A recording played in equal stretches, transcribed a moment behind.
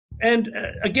And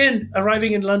again,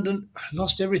 arriving in London, I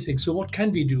lost everything. So what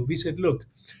can we do? We said, look,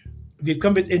 we've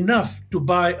come with enough to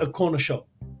buy a corner shop.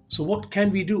 So what can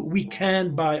we do? We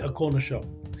can buy a corner shop.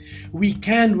 We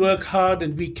can work hard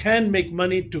and we can make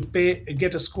money to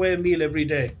get a square meal every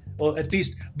day, or at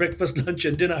least breakfast, lunch,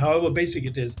 and dinner, however basic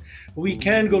it is. We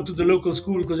can go to the local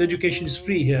school because education is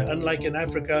free here, unlike in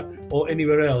Africa or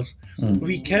anywhere else.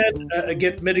 We can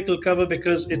get medical cover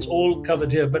because it's all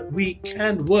covered here, but we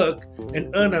can work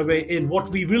and earn our way in. What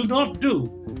we will not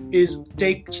do is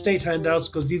take state handouts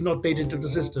because we've not paid into the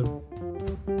system.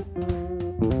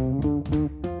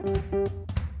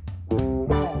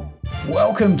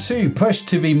 Welcome to Push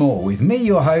to Be More with me,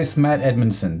 your host, Matt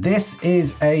Edmondson. This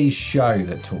is a show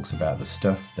that talks about the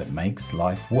stuff that makes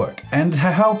life work. And to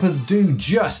help us do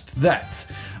just that,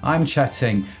 I'm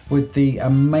chatting with the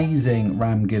amazing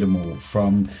Ram Gidoomal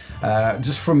from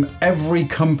every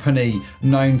company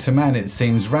known to man, it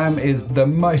seems. Ram is the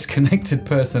most connected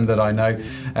person that I know,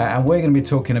 and we're going to be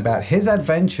talking about his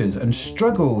adventures and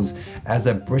struggles as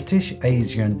a British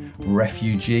Asian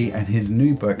refugee and his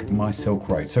new book, My Silk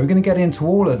Road. So we're going to get into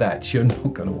all of that. You're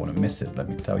not going to want to miss it, let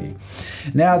me tell you.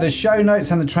 Now, the show notes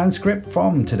and the transcript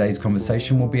from today's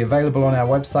conversation will be available on our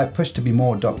website,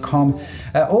 pushtobemore.com.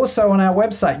 Also on our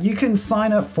website, you can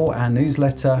sign up for our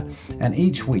newsletter, and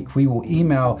each week we will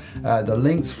email the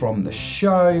links from the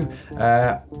show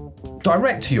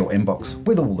direct to your inbox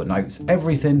with all the notes,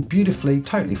 everything beautifully,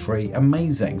 totally free,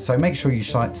 amazing. So make sure you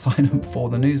sign up for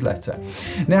the newsletter.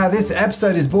 Now, this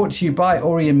episode is brought to you by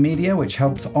Orient Media, which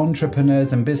helps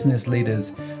entrepreneurs and business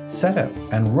leaders set up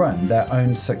and run their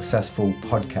own successful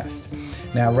podcast.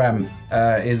 Now, Ram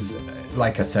is,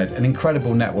 like I said, an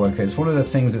incredible networker. It's one of the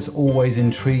things that's always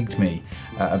intrigued me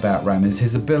about Ram is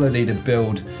his ability to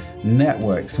build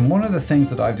networks. And one of the things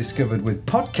that I've discovered with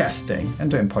podcasting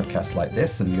and doing podcasts like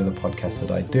this and the other podcasts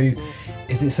that I do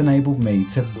is it's enabled me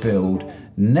to build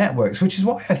networks, which is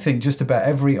why I think just about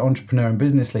every entrepreneur and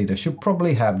business leader should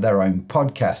probably have their own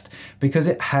podcast, because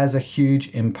it has a huge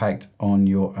impact on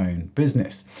your own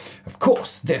business. Of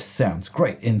course, this sounds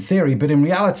great in theory, but in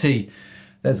reality,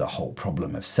 there's a whole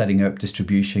problem of setting up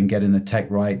distribution, getting the tech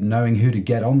right, knowing who to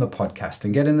get on the podcast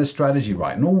and getting the strategy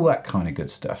right and all that kind of good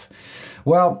stuff.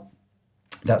 Well,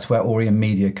 that's where Orient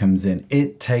Media comes in.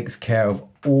 It takes care of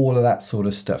all of that sort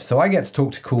of stuff. So I get to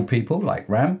talk to cool people like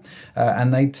Ram,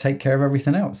 and they take care of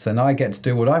everything else. And I get to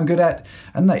do what I'm good at,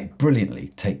 and they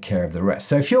brilliantly take care of the rest.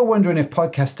 So if you're wondering if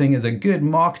podcasting is a good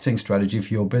marketing strategy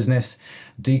for your business,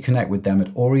 do connect with them at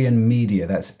Orient Media.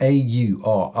 That's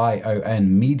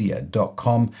AURION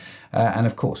media.com. And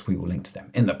of course, we will link to them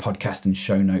in the podcast and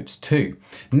show notes too.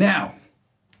 Now,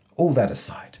 all that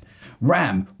aside,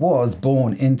 Ram was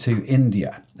born into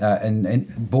India,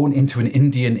 and born into an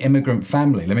Indian immigrant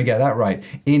family, let me get that right,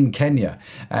 in Kenya.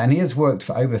 And he has worked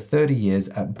for over 30 years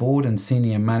at board and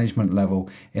senior management level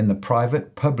in the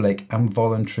private, public and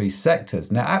voluntary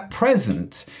sectors. Now, at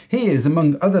present, he is,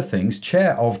 among other things,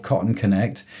 chair of Cotton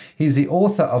Connect. He's the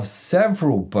author of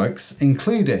several books,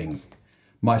 including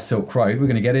My Silk Road. We're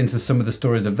going to get into some of the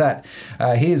stories of that.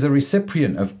 He is a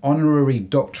recipient of Honorary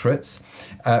Doctorates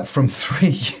from 3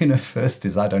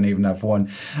 universities. I don't even have one.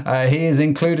 He is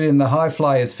included in the High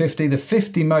Flyers 50, the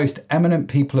 50 most eminent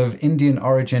people of Indian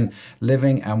origin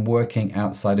living and working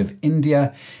outside of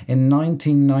India. In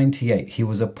 1998, he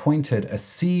was appointed a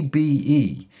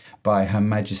CBE by Her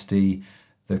Majesty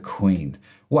the Queen.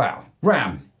 Wow.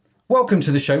 Ram, welcome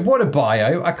to the show. What a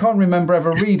bio. I can't remember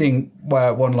ever reading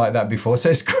one like that before, so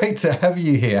it's great to have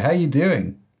you here. How are you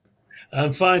doing?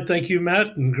 I'm fine, thank you,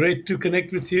 Matt, and great to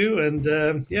connect with you. And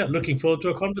looking forward to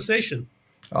a conversation.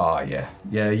 Oh, yeah,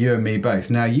 you and me both.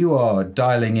 Now, you are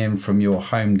dialing in from your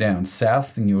home down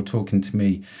south, and you're talking to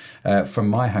me from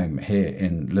my home here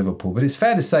in Liverpool. But it's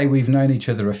fair to say we've known each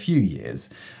other a few years,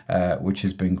 which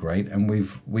has been great, and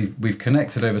we've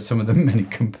connected over some of the many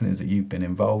companies that you've been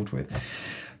involved with.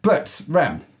 But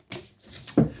Ram,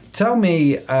 tell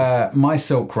me, My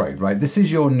Silk Road, right? This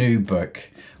is your new book.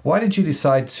 Why did you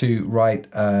decide to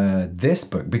write this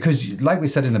book? Because, like we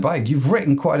said in the bio, you've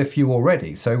written quite a few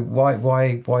already. So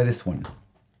why this one?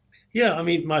 Yeah, I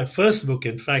mean, my first book,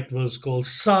 in fact, was called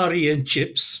Sari and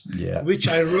Chips, which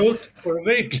I wrote for a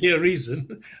very clear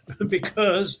reason,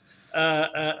 because,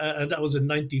 and that was in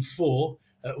 '94,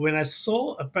 when I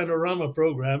saw a panorama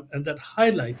program and that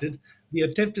highlighted the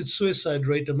attempted suicide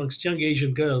rate amongst young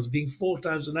Asian girls being 4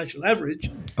 times the national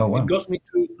average. Oh, wow. It got me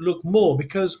to look more,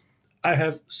 because I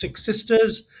have 6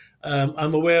 sisters.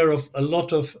 I'm aware of a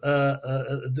lot of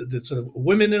the sort of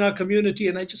women in our community,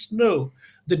 and I just know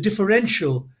the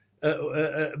differential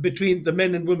between the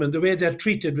men and women, the way they're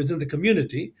treated within the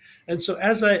community. And so,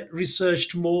 as I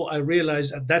researched more, I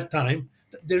realized at that time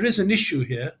that there is an issue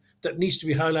here that needs to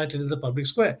be highlighted in the public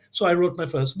square. So, I wrote my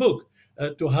first book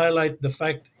to highlight the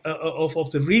fact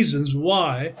of the reasons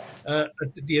why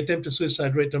the attempted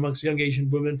suicide rate amongst young Asian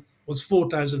women was 4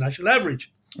 times the national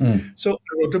average. So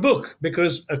I wrote a book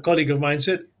because a colleague of mine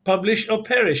said, publish or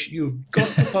perish. You've got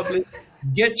to publish,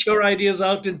 get your ideas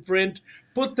out in print,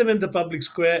 put them in the public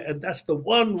square, and that's the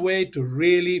one way to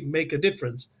really make a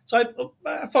difference. So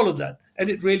I followed that, and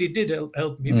it really did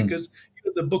help me because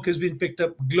the book has been picked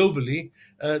up globally.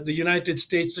 The United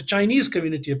States, the Chinese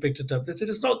community have picked it up. They said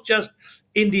it's not just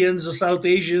Indians or South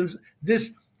Asians.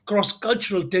 This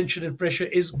cross-cultural tension and pressure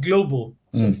is global.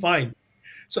 So fine.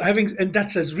 So and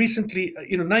that's as recently,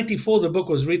 94, the book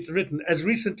was written. As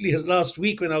recently as last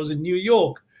week when I was in New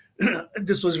York,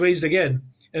 this was raised again.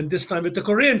 And this time with the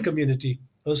Korean community.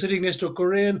 I was sitting next to a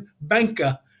Korean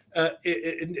banker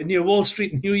near Wall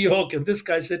Street in New York. And this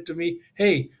guy said to me,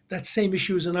 hey, that same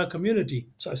issue is in our community.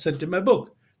 So I sent him my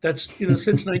book. That's,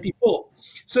 since 94.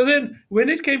 So then when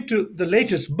it came to the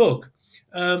latest book,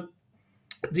 lockdown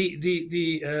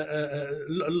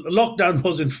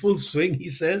was in full swing. He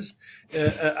says,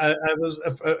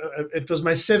 it was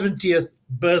my 70th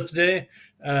birthday.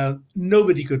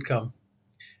 Nobody could come,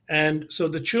 and so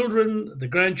the children, the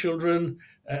grandchildren,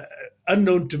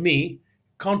 unknown to me,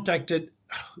 contacted.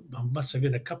 Must have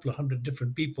been a couple of hundred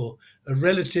different people,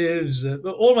 relatives,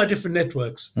 all my different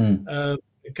networks,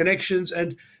 connections,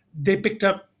 and they picked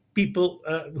up people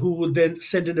who would then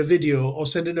send in a video or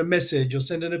send in a message or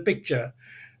send in a picture.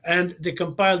 And they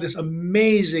compiled this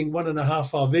amazing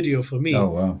 1.5 hour video for me,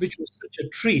 which was such a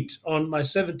treat on my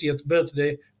 70th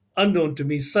birthday. Unknown to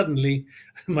me, suddenly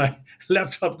my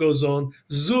laptop goes on,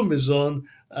 Zoom is on,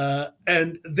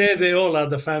 and there they all are,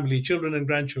 the family, children and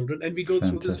grandchildren, and we go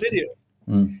through this video.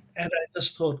 And I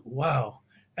just thought, wow.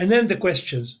 And then the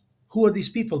questions, who are these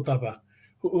people, Papa?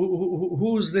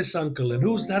 Who's this uncle and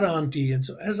who's that auntie? And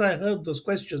so as I heard those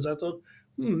questions, I thought,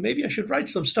 maybe I should write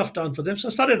some stuff down for them. So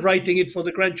I started writing it for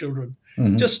the grandchildren,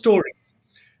 just stories.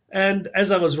 And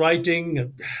as I was writing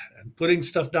and putting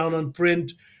stuff down on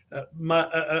print,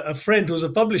 a friend who's a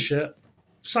publisher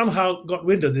somehow got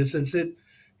wind of this and said,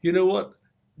 you know what?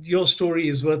 Your story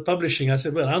is worth publishing. I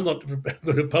said, well, I'm not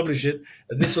going to publish it.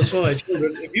 This was for my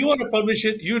children. If you want to publish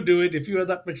it, you do it. If you have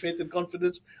that much faith and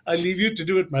confidence, I leave you to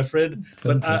do it, my friend.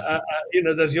 Fantastic.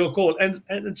 But that's your call. And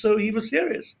so he was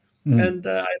serious. And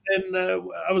I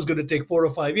was going to take 4 or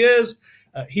 5 years.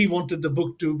 He wanted the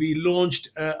book to be launched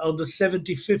on the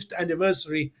 75th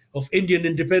anniversary of Indian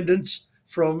independence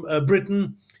from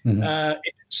Britain. It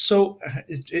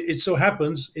so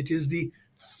happens it is the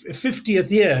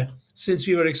 50th year since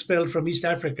we were expelled from East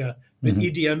Africa with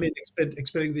Idi Amin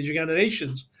expelling the Uganda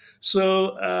nations.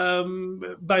 So,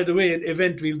 by the way, an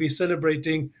event we'll be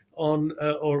celebrating on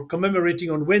or commemorating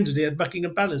on Wednesday at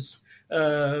Buckingham Palace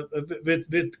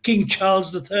with King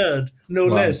Charles III, no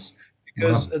less,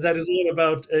 because that is all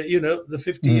about, the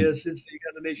 50 years since the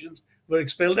Uganda nations were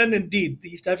expelled, and indeed the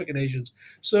East African nations.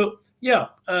 So, yeah,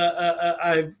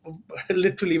 I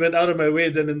literally went out of my way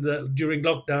then during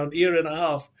lockdown, 1.5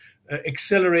 years,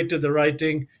 accelerated the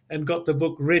writing and got the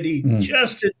book ready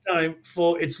just in time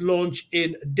for its launch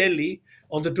in Delhi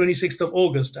on the 26th of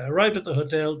August. I arrived at the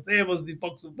hotel, there was the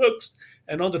box of books,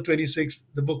 and on the 26th,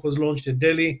 the book was launched in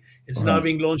Delhi. It's now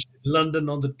being launched in London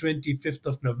on the 25th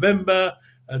of November.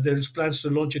 There is plans to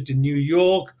launch it in New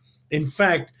York. In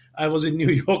fact, I was in New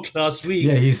York last week.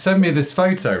 Yeah, you sent me this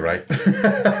photo, right?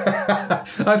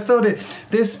 I thought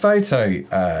this photo,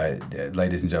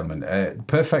 ladies and gentlemen,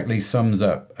 perfectly sums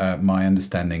up my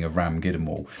understanding of Ram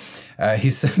Gidoomal. He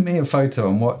sent me a photo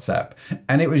on WhatsApp,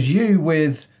 and it was you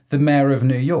with the mayor of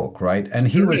New York, right? And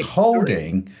he was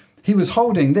holding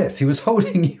this. He was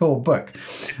holding your book.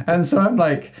 And so I'm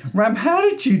like, Ram, how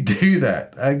did you do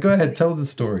that? Go ahead, tell the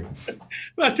story.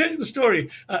 Well, I'll tell you the story.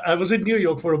 I was in New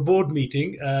York for a board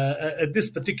meeting. This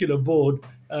particular board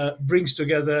brings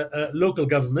together local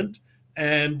government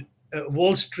and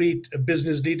Wall Street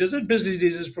business leaders and business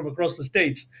leaders from across the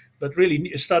states, but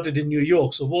really started in New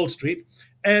York, so Wall Street,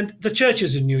 and the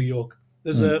churches in New York.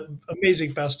 There's an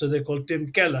amazing pastor there called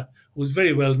Tim Keller, who's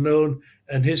very well known,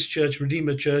 and his church,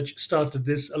 Redeemer Church, started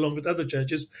this along with other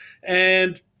churches.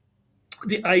 And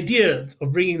the idea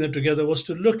of bringing them together was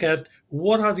to look at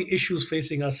what are the issues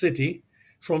facing our city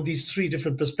from these 3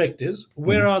 different perspectives.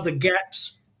 Where are the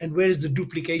gaps and where is the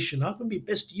duplication? How can we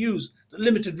best use the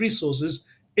limited resources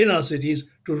in our cities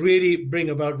to really bring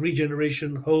about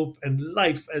regeneration, hope, and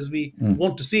life as we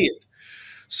want to see it?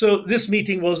 So this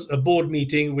meeting was a board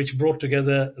meeting which brought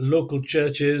together local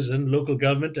churches and local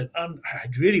government. And I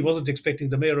really wasn't expecting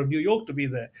the mayor of New York to be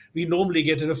there. We normally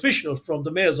get an official from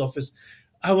the mayor's office.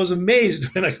 I was amazed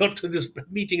when I got to this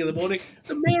meeting in the morning.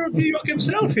 The mayor of New York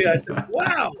himself here. I said,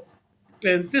 "Wow!"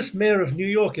 And this mayor of New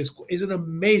York is an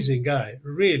amazing guy,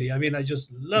 really. I mean, I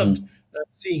just loved Mm.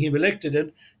 seeing him elected,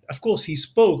 and of course he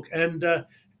spoke. And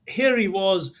here he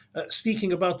was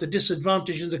speaking about the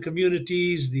disadvantages of the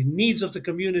communities, the needs of the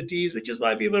communities, which is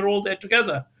why we were all there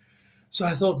together. So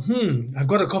I thought, I've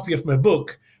got a copy of my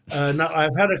book. Now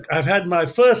I've had my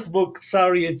first book,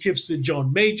 Sari and Chips, with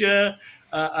John Major.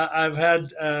 I've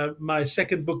had my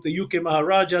second book, The UK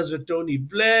Maharajas, with Tony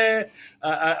Blair.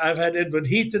 I've had Edward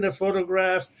Heath in a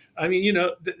photograph. I mean,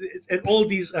 and all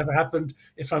these have happened.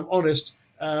 If I'm honest,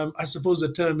 I suppose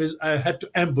the term is I had to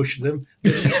ambush them.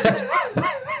 They were just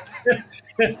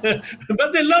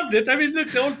but they loved it. I mean, look,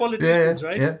 they're all Yeah, politicians,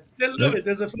 right? yeah, They'll love yeah, it.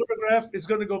 There's a photograph. It's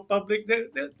going to go public.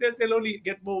 They'll only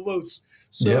get more votes.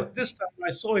 yeah. So this time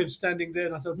I saw him standing there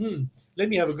and I thought, let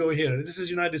me have a go here. This is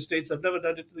United States. I've never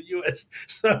done it in the US.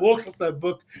 So I walked up that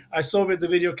book. I saw where the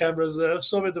video cameras were,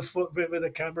 saw where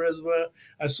the cameras were.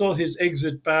 I saw his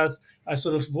exit path. I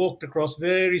sort of walked across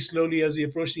very slowly as he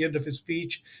approached the end of his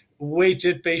speech,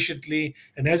 waited patiently.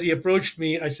 And as he approached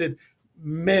me, I said,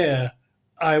 "Mayor,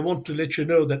 I want to let you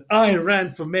know that I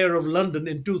ran for mayor of London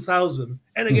in 2000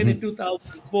 and again in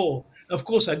 2004. Of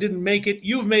course, I didn't make it.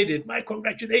 You've made it. My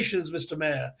congratulations, Mr.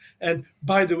 Mayor. And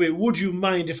by the way, would you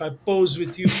mind if I pose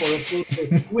with you for a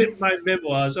photo with my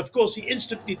memoirs?" Of course, he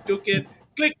instantly took it.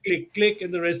 Click, click, click,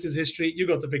 and the rest is history. You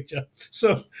got the picture.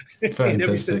 So, in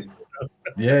every sense,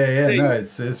 Fantastic. Yeah, yeah, there you no, go.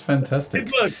 it's fantastic.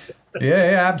 It worked.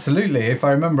 Yeah, yeah, absolutely. If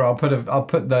I remember, I'll put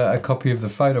a copy of the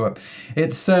photo up.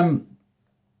 It's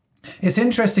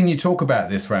interesting you talk about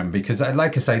this, Ram, because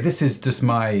like I say, this is just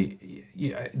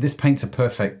this paints a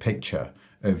perfect picture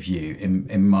of you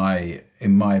in my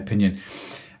opinion.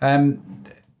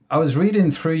 I was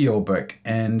reading through your book,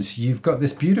 and you've got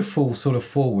this beautiful sort of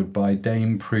foreword by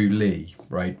Dame Prue Lee,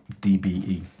 right?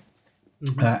 DBE,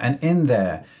 and in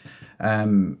there,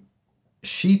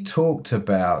 she talked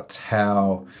about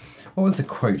how. What was the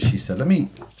quote she said? Let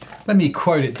me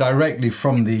quote it directly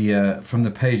from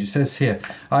the page. It says here,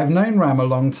 "I've known Ram a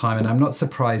long time, and I'm not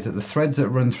surprised that the threads that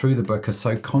run through the book are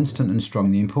so constant and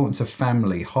strong. The importance of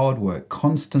family, hard work,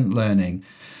 constant learning,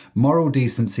 moral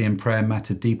decency and prayer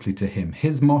matter deeply to him.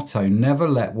 His motto, never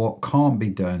let what can't be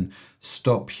done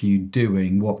stop you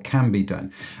doing what can be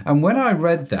done." And when I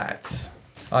read that,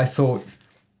 I thought,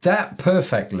 that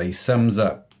perfectly sums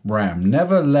up Ram.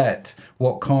 Never let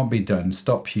what can't be done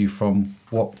stop you from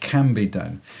what can be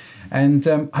done. And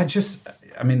I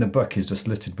mean, the book is just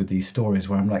littered with these stories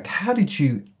where I'm like, how did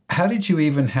you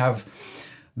even have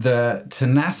the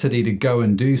tenacity to go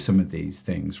and do some of these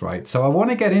things, right? So I want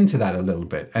to get into that a little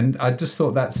bit. And I just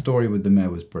thought that story with the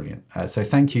mayor was brilliant. So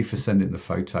thank you for sending the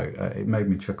photo. It made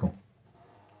me chuckle.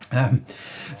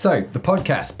 So the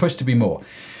podcast, Push to Be More.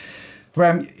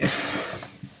 Ram,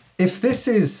 if this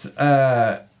is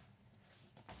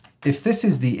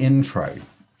the intro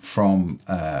from,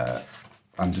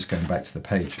 I'm just going back to the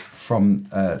page, from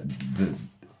I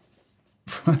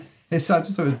just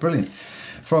thought it was brilliant.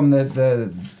 From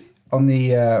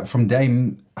from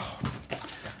Dame,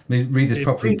 let me read this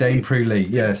properly, Dame Prue Lee.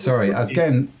 Yeah, sorry, I was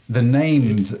getting the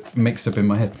names mixed up in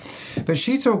my head. But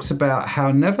she talks about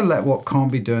how never let what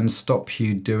can't be done stop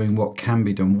you doing what can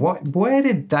be done. Where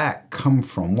did that come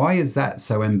from? Why is that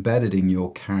so embedded in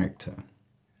your character?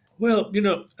 Well,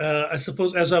 I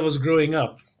suppose as I was growing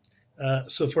up,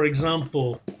 so for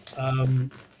example, I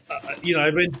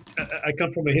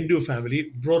come from a Hindu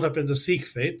family, brought up in the Sikh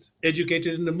faith,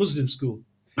 educated in the Muslim school.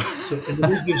 So in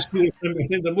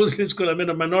the Muslim school, I'm in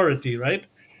a minority, right?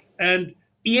 And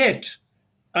yet,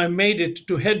 I made it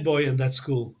to head boy in that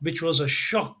school, which was a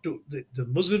shock to the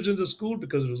Muslims in the school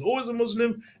because it was always a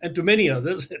Muslim, and to many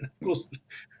others, and of course,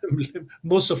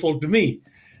 most of all to me.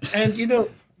 And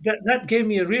that gave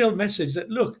me a real message that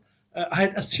look, I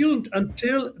had assumed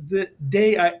until the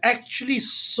day I actually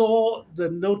saw the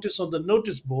notice on the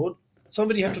notice board.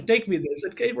 Somebody had to take me there. I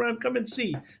said, "Okay, Abraham, come and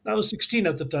see." And I was 16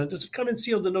 at the time. They said, "Come and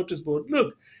see on the notice board.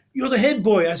 Look, you're the head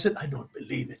boy." I said, "I don't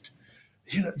believe it.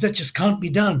 That just can't be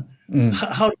done.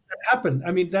 How did that happen?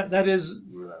 I mean, that is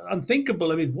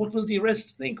unthinkable. I mean, what will the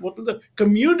rest think? What will the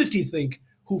community think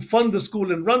who fund the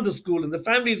school and run the school and the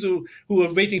families who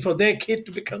are waiting for their kid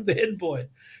to become the head boy?"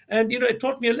 And, it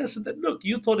taught me a lesson that, look,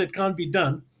 you thought it can't be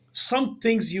done. Some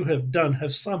things you have done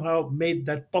have somehow made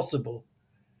that possible.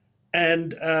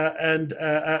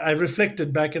 I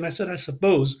reflected back and I said, I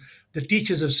suppose the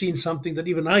teachers have seen something that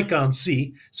even I can't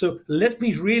see. So let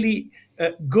me really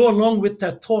go along with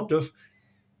that thought of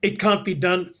it can't be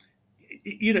done.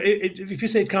 If you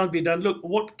say it can't be done, look,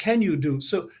 what can you do?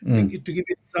 So to Mm, give you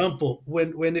an example,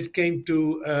 when it came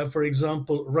to, for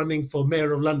example, running for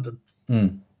mayor of London,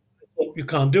 mm, oh, you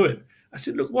can't do it. I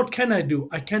said, look, what can I do?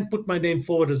 I can't put my name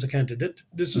forward as a candidate.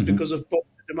 This is mhm, because of the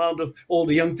demand of all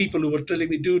the young people who were telling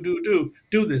me, do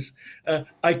this.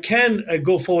 I can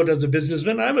go forward as a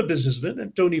businessman. I'm a businessman.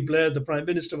 And Tony Blair, the prime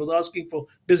minister, was asking for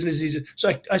business leaders.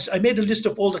 So I made a list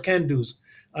of all the can do's.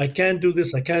 I can do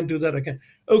this. I can do that. I can.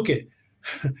 Okay.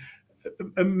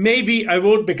 Maybe I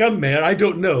won't become mayor. I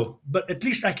don't know. But at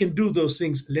least I can do those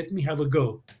things. Let me have a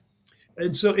go.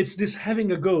 And so it's this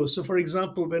having a go. So, for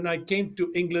example, when I came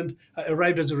to England, I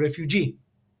arrived as a refugee.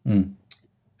 mm,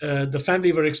 The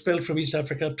family were expelled from East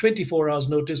Africa. 24 hours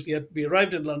notice. We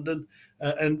arrived in London,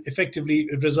 and effectively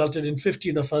it resulted in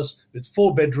 15 of us with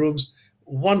 4 bedrooms,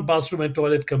 one bathroom and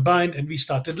toilet combined, and we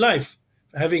started life.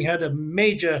 Having had a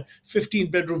major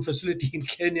 15-bedroom facility in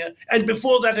Kenya, and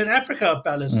before that in Africa, a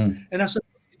palace. mm, And I said,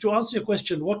 to answer your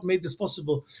question, what made this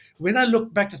possible? When I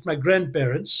look back at my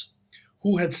grandparents,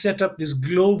 who had set up this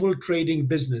global trading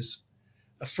business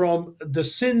from the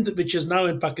Sindh, which is now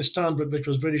in Pakistan, but which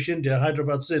was British India,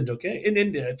 Hyderabad, Sindh, okay, in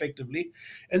India, effectively.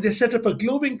 And they set up a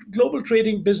global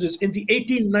trading business in the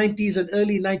 1890s and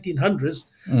early 1900s,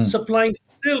 mm, supplying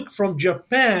silk from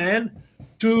Japan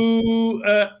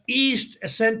to East,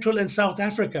 Central, and South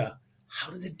Africa.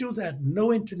 How did they do that?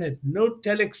 No internet, no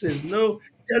telexes, no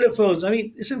telephones. I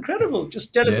mean, it's incredible.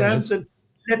 Just yeah, it telegrams is. and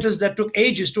letters that took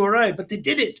ages to arrive, but they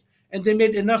did it. And they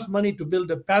made enough money to build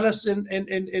a palace in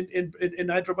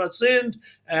Hyderabad, Sindh.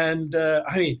 And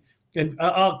I mean, and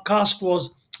our caste was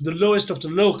the lowest of the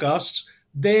low castes.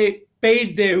 They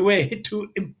paid their way to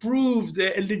improve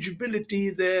their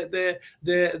eligibility, their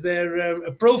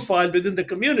profile within the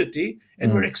community,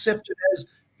 and were Mm, accepted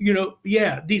as,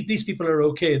 yeah, these people are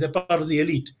okay. They're part of the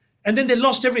elite. And then they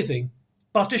lost everything.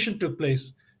 Partition took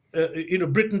place.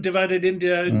 Britain divided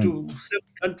India mm, into 7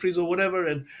 countries or whatever,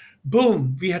 and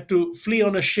boom, we had to flee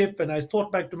on a ship. And I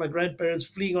thought back to my grandparents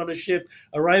fleeing on a ship,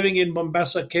 arriving in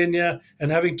Mombasa, Kenya, and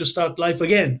having to start life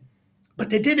again. But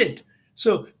they did it.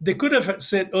 So they could have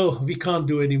said, "Oh, we can't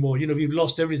do anymore. We've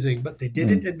lost everything." But they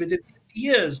did it, mm, and within 50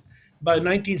 years, by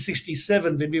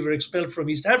 1967, when we were expelled from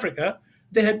East Africa,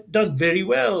 they had done very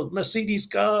well. Mercedes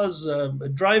cars,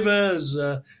 drivers,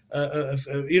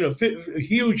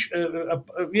 huge.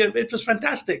 Yeah, it was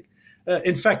fantastic.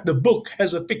 In fact, the book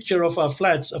has a picture of our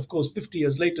flats, of course, 50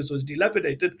 years later, so it's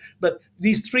dilapidated. But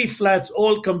these 3 flats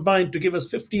all combined to give us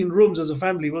 15 rooms as a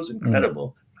family was mm,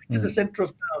 incredible. Right in the mm, center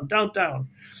of town, downtown.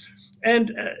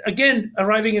 And again,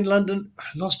 arriving in London,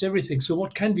 lost everything. So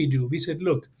what can we do? We said,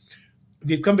 look,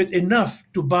 we've come with enough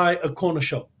to buy a corner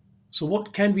shop. So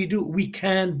what can we do? We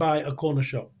can buy a corner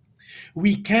shop.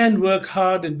 We can work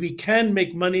hard and we can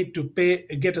make money to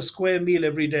get a square meal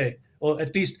every day, or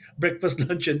at least breakfast,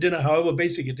 lunch, and dinner, however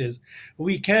basic it is.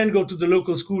 We can go to the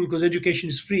local school because education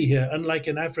is free here, unlike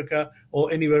in Africa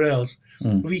or anywhere else.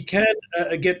 mm, We can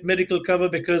get medical cover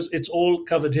because it's all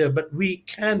covered here, but we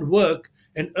can work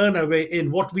and earn our way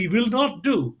in. What we will not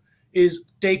do is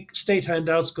take state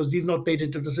handouts because we've not paid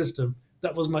into the system.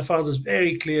 That was my father's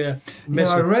very clear yeah,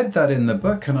 I message. read that in the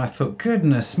book and I thought,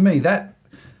 goodness me,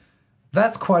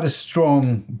 that's quite a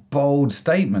strong, bold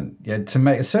statement. Yeah, to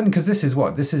make certainly because this is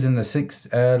in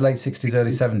the late 60s,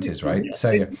 early 70s, right?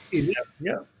 So yeah, Yeah,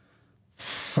 yeah.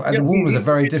 and Yeah, the world was a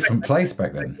very in fact, different place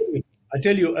back then. I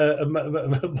tell you,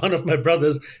 one of my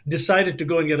brothers decided to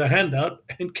go and get a handout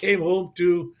and came home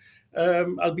to,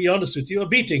 I'll be honest with you, a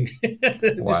beating.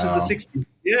 This is the Wow. 60s.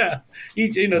 Yeah.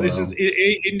 This is Wow.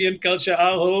 Indian culture,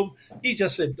 our home. He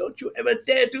just said, don't you ever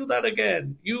dare do that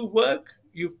again. You work,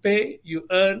 you pay, you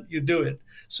earn, you do it.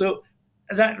 So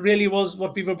that really was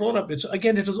what we were brought up with. So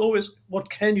again, it was always, what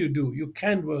can you do? You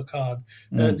can work hard.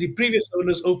 Mm, The previous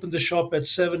owners opened the shop at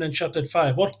 7 and shut at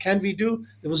 5. What can we do?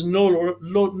 There was no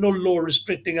law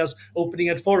restricting us opening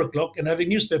at 4 o'clock and having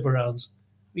newspaper rounds.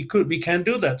 We can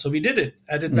do that, so we did it.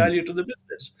 Added mm, value to the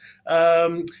business.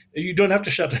 You don't have to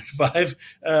shut at 5.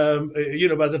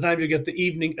 By the time you get the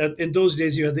evening, in those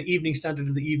days you had the Evening Standard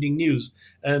and the Evening News,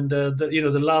 and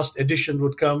the last edition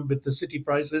would come with the city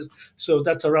prices. So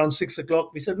that's around 6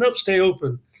 o'clock. We said nope, stay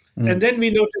open. And mm. then we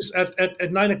noticed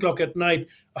at 9 o'clock at night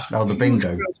a Oh, the huge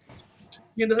bingo. crowd.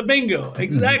 The bingo, Mm,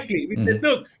 exactly. We said, mm,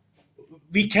 look,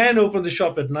 we can open the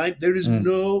shop at night. There is mm,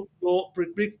 no law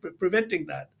preventing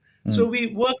that. So mm, we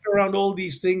worked around all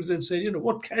these things and said,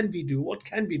 what can we do? What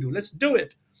can we do? Let's do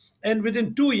it. And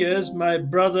within 2 years, my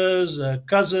brothers,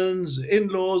 cousins,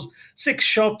 in-laws, 6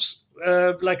 shops,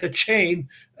 like a chain,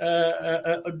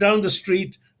 down the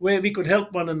street where we could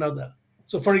help one another.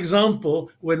 So, for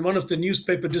example, when one of the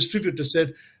newspaper distributors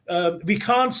said, "We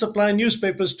can't supply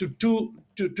newspapers to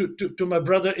my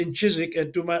brother in Chiswick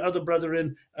and to my other brother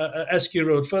in Askew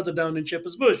Road, further down in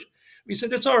Shepherd's Bush," we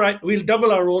said, "It's all right. We'll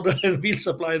double our order and we'll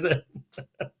supply them."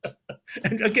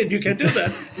 And again, you can do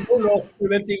that. No law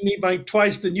preventing me buying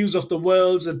twice the News of the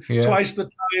Worlds and Yeah. twice the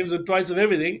Times and twice of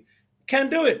everything. Can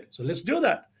do it. So let's do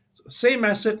that. Same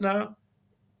asset now,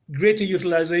 greater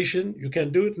utilization. You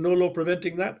can do it. No law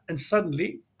preventing that. And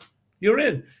suddenly you're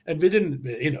in. And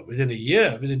within a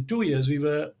year, within 2 years, we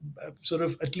were sort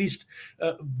of at least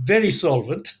very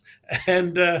solvent,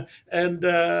 and the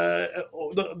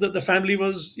family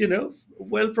was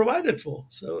well provided for.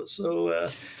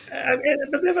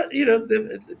 But there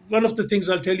were, one of the things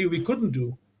I'll tell you we couldn't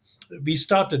do, we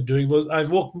started doing, was I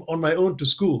walked on my own to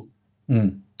school,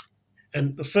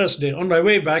 and the first day on my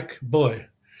way back, boy,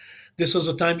 this was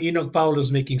the time Enoch Powell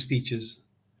was making speeches,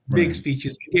 big Right.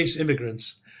 speeches against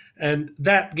immigrants. And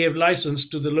that gave license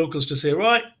to the locals to say,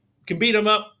 right, can beat them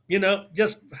up,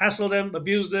 just hassle them,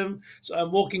 abuse them. So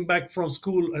I'm walking back from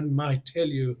school, and I tell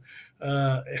you,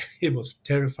 it was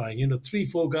terrifying. 3,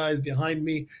 4 guys behind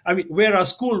me. I mean, where our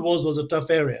school was a tough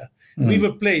area. We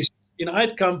were placed.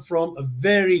 I'd come from a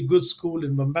very good school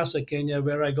in Mombasa, Kenya,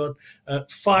 where I got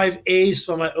 5 A's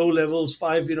for my O levels,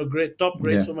 five, great top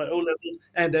grades Yeah. for my O levels,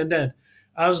 and then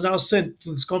I was now sent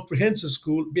to this comprehensive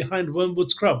school behind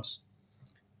Wormwood Scrubs.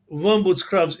 Wormwood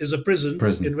Scrubs is a prison in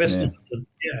Prison. West Yeah. London.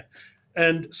 Yeah.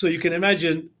 And so you can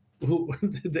imagine who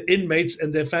the inmates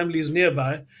and their families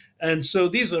nearby. And so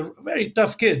these were very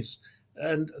tough kids.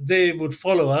 And they would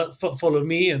follow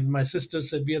me, and my sister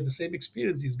said we had the same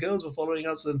experience. These girls were following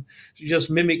us and just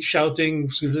mimic shouting.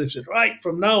 So they said, right,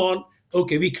 from now on,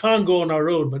 okay, we can't go on our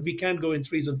own, but we can go in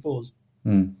threes and fours.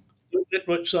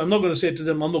 So I'm not going to say to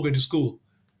them, I'm not going to school.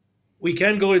 We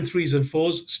can go in threes and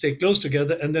fours, stay close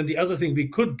together. And then the other thing we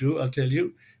could do, I'll tell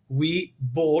you, we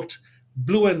bought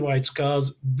blue and white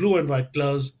scarves, blue and white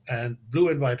gloves, and blue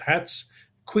and white hats,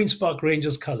 Queen's Park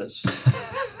Rangers colors.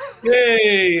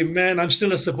 Yay, man, I'm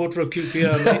still a supporter of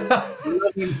QPR,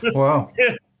 mate. Wow.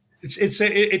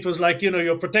 It was like,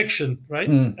 your protection, right?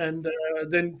 And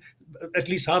then at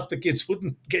least half the kids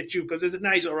wouldn't get you because they said,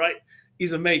 nah, he's all right.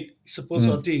 He's a mate. He supports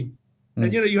our team.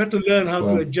 And, you had to learn how to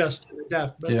Wow. adjust and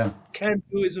adapt. But Yeah. can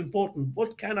do is important.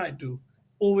 What can I do?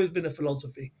 Always been a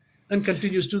philosophy and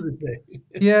continues to this day.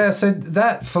 Yeah, so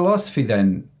that philosophy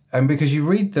then, and because you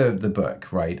read the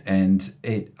book, right, and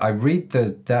I read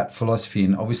that philosophy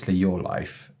in obviously your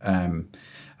life.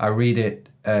 I read it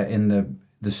in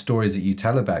the stories that you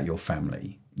tell about your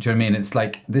family. Do you know what I mean? It's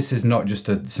like, this is not just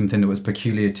something that was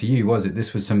peculiar to you, was it?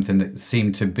 This was something that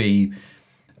seemed to be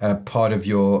part of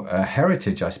your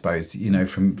heritage, I suppose,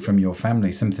 from your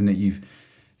family, something that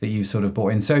you've sort of brought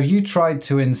in. So you tried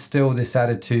to instill this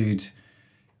attitude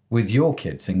with your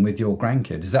kids and with your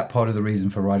grandkids. Is that part of the reason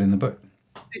for writing the book?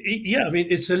 Yeah, I mean,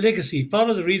 it's a legacy. Part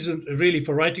of the reason, really,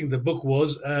 for writing the book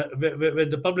was when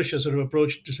the publisher sort of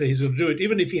approached to say he's going to do it.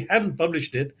 Even if he hadn't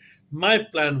published it, my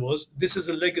plan was this is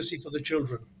a legacy for the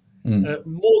children.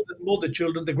 More the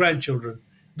children, the grandchildren.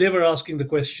 They were asking the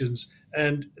questions,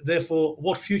 and therefore,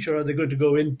 what future are they going to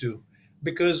go into?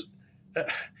 Because,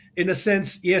 in a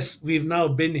sense, yes, we've now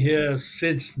been here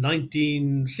since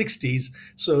 1960s,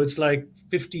 so it's like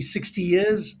 50, 60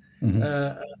 years.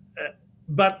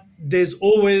 But there's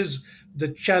always the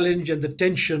challenge and the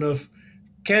tension of,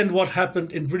 can what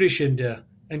happened in British India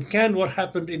and can what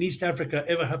happened in East Africa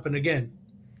ever happen again?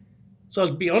 So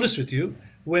I'll be honest with you,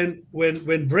 when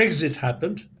Brexit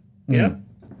happened, yeah,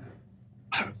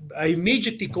 I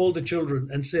immediately called the children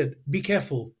and said, be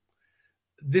careful.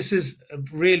 This is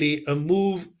really a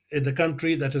move in the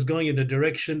country that is going in a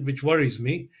direction which worries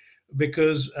me,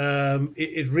 because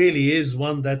it really is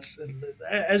one that's,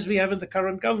 as we have in the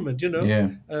current government,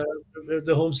 Yeah.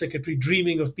 the Home Secretary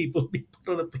dreaming of people being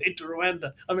put on a plane to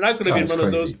Rwanda. I mean, I could have been That's one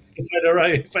of those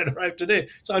crazy. if I'd arrived today.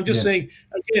 So I'm just Yeah. saying,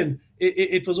 again,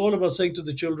 it was all about saying to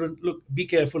the children, look, be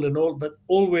careful and all, but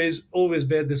always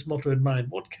bear this motto in mind.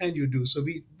 What can you do? So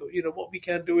what we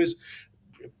can do is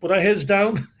put our heads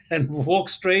down and walk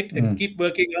straight and keep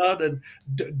working hard and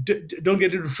don't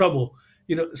get into trouble.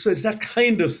 So it's that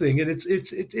kind of thing, and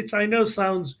it's I know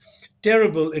sounds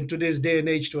terrible in today's day and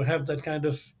age to have that kind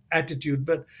of attitude,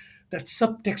 but that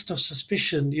subtext of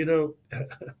suspicion,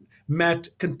 Matt,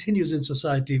 continues in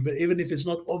society, but even if it's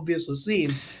not obvious or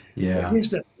seen, Yeah. there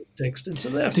is that subtext, and so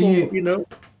therefore,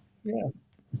 yeah.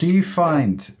 Do you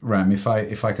find, Ram, if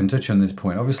I can touch on this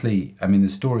point, obviously, I mean, the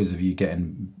stories of you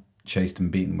getting chased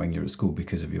and beaten when you're at school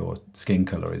because of your skin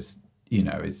color is,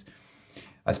 is,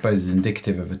 I suppose, is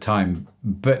indicative of a time,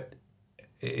 but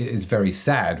it is very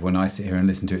sad when I sit here and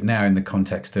listen to it now in the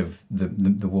context of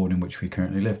the world in which we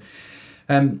currently live.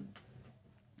 How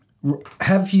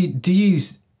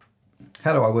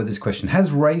do I word this question? Has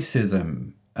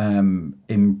racism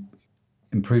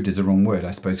improved is the wrong word,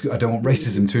 I suppose. I don't want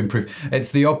racism to improve.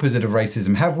 It's the opposite of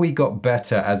racism. Have we got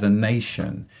better as a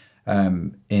nation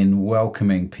in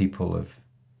welcoming people of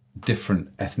different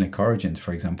ethnic origins,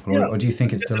 for example, or do you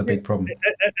think it's still a big problem?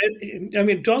 I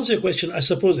mean, to answer your question, I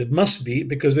suppose it must be,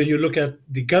 because when you look at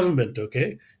the government,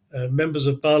 members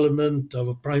of parliament,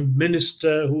 our prime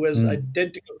minister, who has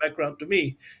identical background to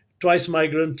me, twice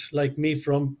migrant like me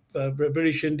from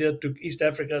British India to East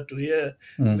Africa to here,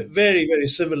 very, very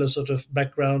similar sort of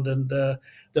background. And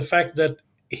the fact that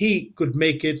he could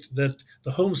make it, that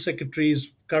the Home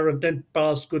Secretaries, current and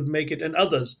past, could make it, and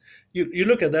others. You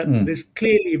look at that, there's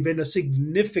clearly been a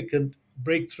significant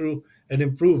breakthrough and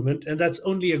improvement, and that's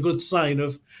only a good sign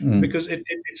of, because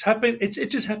it's happening.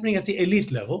 It is happening at the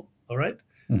elite level. All right?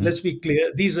 Let's be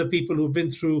clear. These are people who've been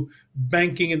through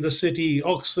banking in the city,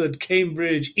 Oxford,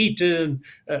 Cambridge, Eton.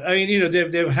 I mean,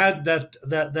 they've had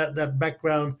that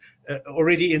background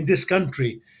already in this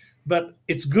country. But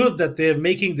it's good that they're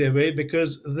making their way,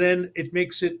 because then it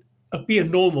makes it appear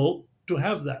normal to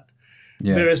have that.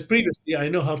 Yeah. Whereas previously, I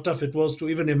know how tough it was to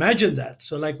even imagine that.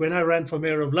 So, like when I ran for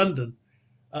mayor of London,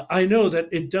 I know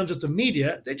that in terms of the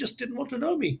media, they just didn't want to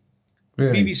know me.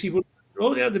 Really? BBC would.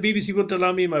 Oh yeah, the BBC wouldn't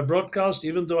allow me my broadcast,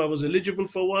 even though I was eligible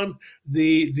for one.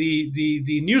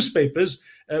 The newspapers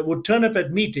would turn up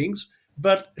at meetings,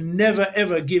 but never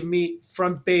ever give me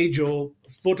front page or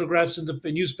photographs in the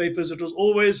newspapers. It was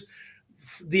always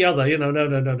the other,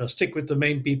 no, stick with the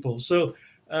main people. So,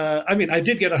 I mean, I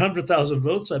did get 100,000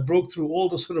 votes. I broke through all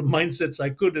the sort of mindsets I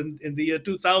could in the year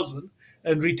 2000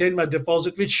 and retained my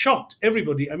deposit, which shocked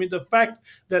everybody. I mean, the fact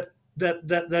that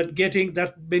getting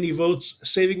that many votes,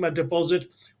 saving my deposit,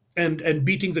 and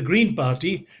beating the Green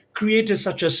Party created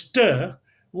such a stir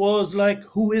was like,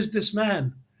 who is this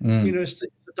man? It's the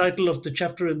title of the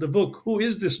chapter in the book. Who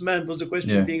is this man? Was the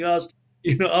question being asked.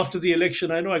 After the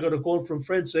election, I know I got a call from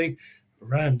friends saying,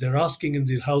 Rand, they're asking in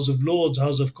the House of Lords,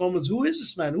 House of Commons, who is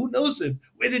this man? Who knows him?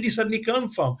 Where did he suddenly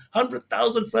come from?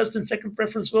 100,000 first and second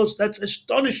preference votes. That's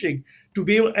astonishing to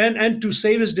be able, and to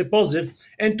save his deposit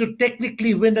and to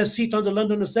technically win a seat on the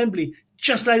London Assembly,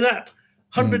 just like that.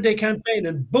 100-day campaign,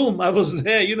 and boom, I was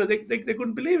there. They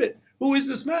couldn't believe it. Who is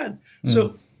this man?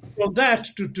 So from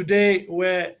that to today,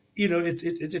 where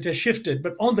it has shifted,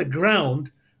 but on the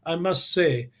ground, I must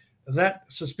say, that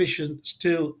suspicion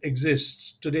still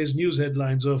exists. Today's news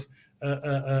headlines of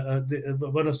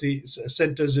one of the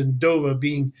centers in Dover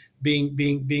being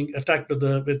attacked with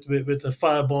a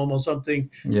firebomb or something,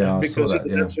 because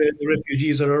that's where the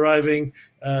refugees are arriving.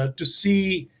 To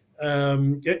see,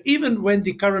 even when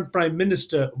the current prime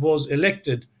minister was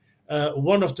elected,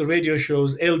 one of the radio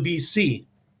shows, LBC,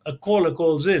 a caller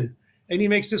calls in and he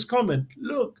makes this comment: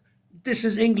 "Look, this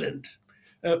is England.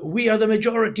 We are the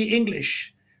majority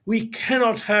English. We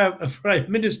cannot have a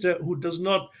prime minister who does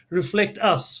not reflect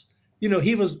us."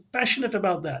 He was passionate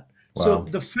about that. Wow. So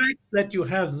the fact that you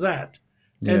have that,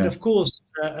 and of course,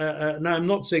 now I'm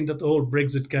not saying that the whole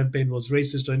Brexit campaign was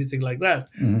racist or anything like that,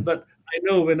 but I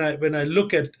know when I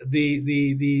look at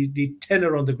the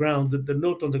tenor on the ground, the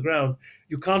note on the ground,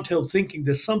 you can't help thinking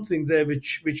there's something there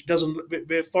which doesn't,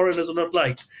 where foreigners are not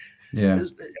liked. Yeah.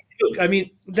 Look, I mean,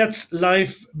 that's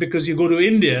life, because you go to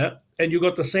India and you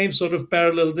got the same sort of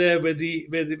parallel there, where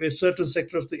where certain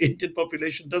sector of the Indian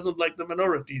population doesn't like the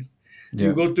minorities. Yeah.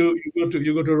 You go to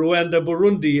Rwanda,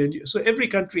 Burundi, and so every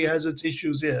country has its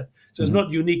issues here. So it's not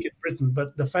unique in Britain.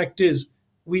 But the fact is,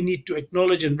 we need to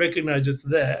acknowledge and recognize it's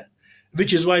there,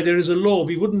 which is why there is a law.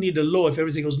 We wouldn't need a law if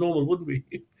everything was normal, wouldn't we?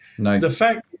 No. The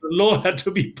fact that the law had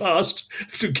to be passed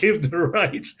to give the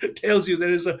rights tells you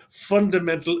there is a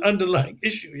fundamental underlying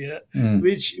issue here,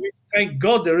 which thank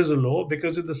God there is a law,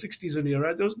 because in the 60s when you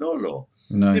arrived, there was no law.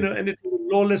 No. And it was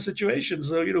a lawless situation.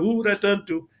 So, who would I turn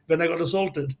to when I got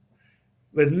assaulted?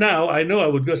 But now I know I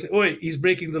would go say, "Oh, he's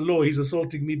breaking the law. He's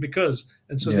assaulting me because."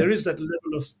 And so there is that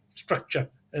level of structure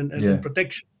and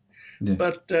protection. Yeah.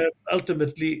 But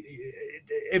ultimately,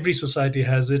 every society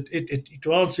has it.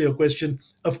 To answer your question,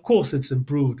 of course it's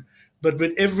improved. But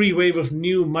with every wave of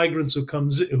new migrants who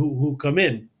come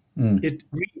in, it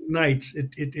reignites.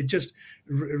 It just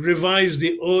revives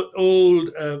the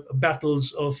old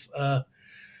battles of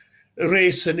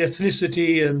race and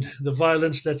ethnicity and the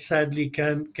violence that sadly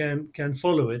can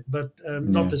follow it, but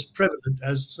not as prevalent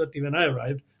as certainly when I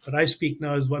arrived. But I speak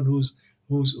now as one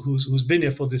who's been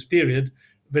here for this period.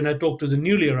 when I talk to the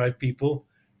newly arrived people,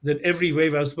 then every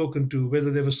wave I've spoken to, whether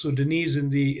they were Sudanese in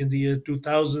the year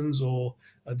 2000s, or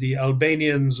the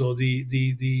Albanians, or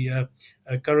the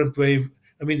current wave,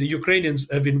 I mean, the Ukrainians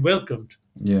have been welcomed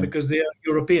Yeah. because they are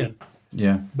European,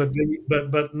 Yeah.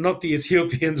 but not the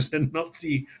Ethiopians and not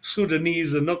the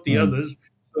Sudanese and not the Mm. others.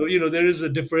 So there is a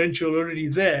differential already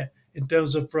there in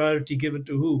terms of priority given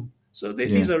to whom. So Yeah.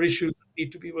 these are issues that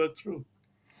need to be worked through.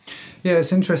 Yeah,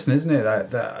 it's interesting, isn't it?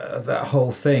 That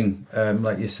whole thing,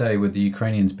 like you say, with the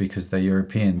Ukrainians because they're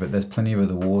European, but there's plenty of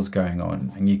other wars going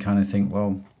on, and you kind of think,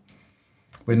 well,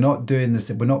 we're not doing this.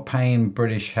 We're not paying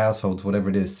British households whatever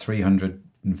it is,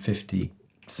 350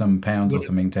 some pounds or But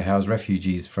something to house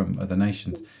refugees from other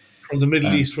nations. from the Middle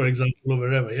Um, East, for example, or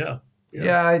wherever, yeah, yeah,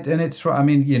 Yeah, and it's right. I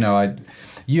mean,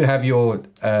 you have your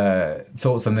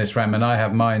thoughts on this, Ram, and I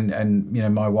have mine. And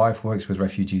my wife works with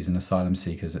refugees and asylum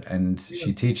seekers, and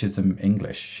she teaches them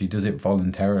English. She does it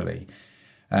voluntarily.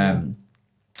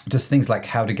 Just things like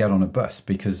how to get on a bus,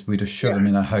 because we just shove them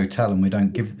in a hotel and we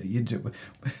don't give you.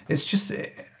 It's just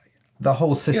the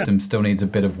whole yeah. system still needs a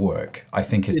bit of work. I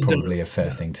think is It probably does. a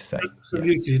fair thing to say. Yes.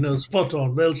 Absolutely, spot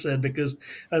on, well said. Because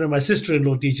I know my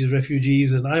sister-in-law teaches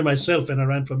refugees, and I myself, when I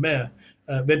ran for mayor,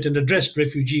 went and addressed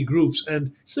refugee groups,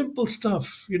 and simple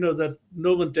stuff, that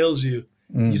no one tells you.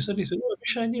 You Mm, suddenly say, "Oh, I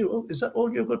wish I knew." Oh, is that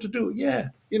all you've got to do?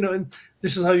 Yeah, and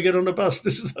this is how you get on a bus.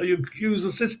 This is how you use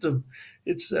the system.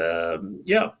 It's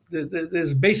yeah.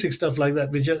 There's basic stuff like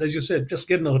that, which, as you said, just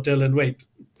get in a hotel and wait.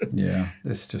 yeah,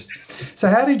 it's just. So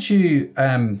how did you?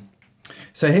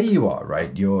 So here you are,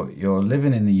 right? You're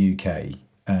living in the UK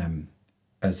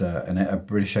as a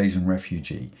British Asian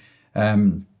refugee.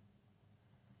 Um,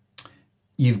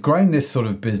 you've grown this sort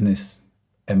of business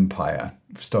empire,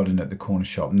 starting at the corner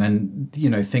shop, and then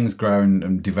things grow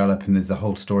and develop, and there's the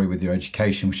whole story with your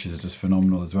education, which is just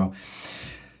phenomenal as well.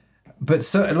 But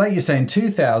so, like you say, in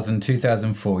 2000,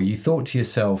 2004, you thought to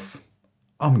yourself,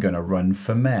 I'm going to run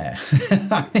for mayor.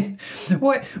 I mean,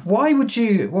 why would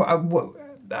you?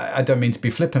 I don't mean to be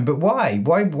flippant, but why?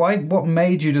 What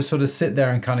made you to sort of sit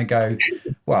there and kind of go,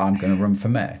 well, I'm going to run for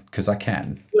mayor because I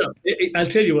can? Well, I'll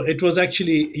tell you what, it was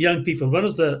actually young people. One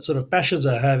of the sort of passions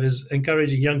I have is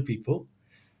encouraging young people,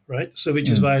 right? So, which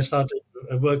is why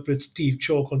I worked with Steve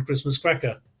Chalk on Christmas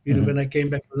Cracker, when I came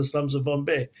back to the slums of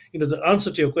Bombay. The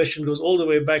answer to your question goes all the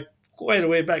way back, quite a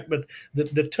way back. But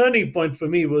the turning point for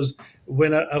me was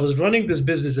when I was running this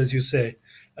business, as you say,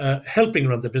 helping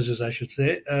run the business, I should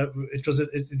say. It was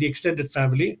the extended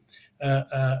family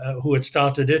who had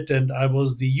started it, and I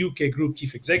was the UK group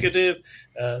chief executive.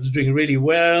 I was doing really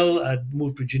well. I'd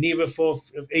moved to Geneva for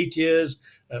 8 years,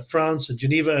 France and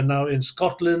Geneva, and now in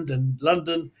Scotland and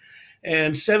London.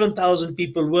 And 7,000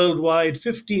 people worldwide,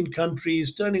 15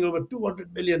 countries, turning over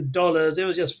 $200 million. It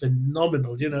was just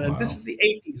phenomenal, and this Wow, is the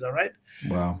 80s, all right?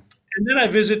 wow, And then I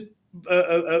visit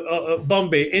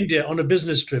Bombay, India, on a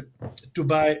business trip to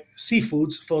buy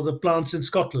seafoods for the plants in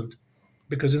Scotland.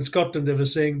 Because in Scotland, they were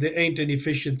saying there ain't any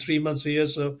fish in 3 months a year,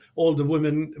 so all the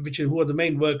women, who are the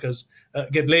main workers,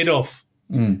 get laid off.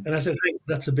 mm, And I said, hey,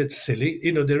 that's a bit silly.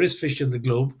 There is fish in the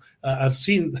globe. I've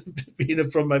seen,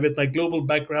 with my global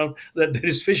background, that there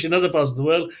is fish in other parts of the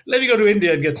world. Let me go to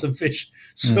India and get some fish.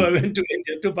 So I mm, went to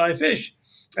India to buy fish.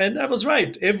 And I was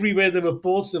right. Everywhere there were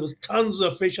ports, there was tons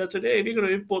of fish. I said, hey, we're going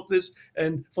to import this.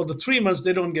 And for the 3 months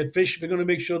they don't get fish, we're going to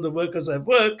make sure the workers have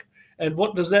work. And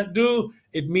what does that do?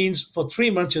 It means for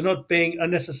 3 months you're not paying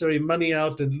unnecessary money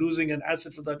out and losing an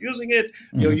asset without using it.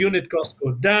 Your mm, unit costs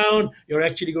go down. You're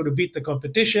actually going to beat the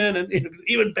competition, and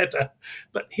even better.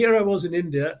 But here I was in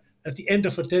India at the end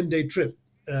of a 10-day trip,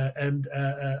 and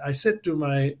I said to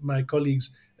my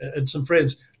colleagues and some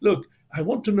friends, look, I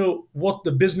want to know what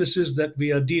the businesses that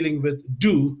we are dealing with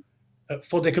do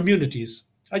for their communities.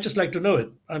 I just like to know it.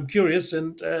 I'm curious,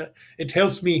 and it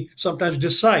helps me sometimes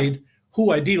decide who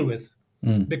I deal with.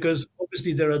 mm, Because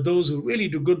obviously there are those who really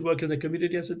do good work in the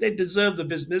community. I said they deserve the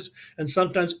business, and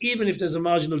sometimes even if there's a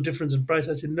marginal difference in price,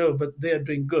 I said no, but they are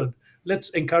doing good. Let's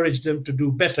encourage them to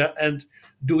do better and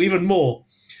do even more.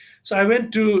 So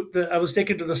I was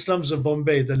taken to the slums of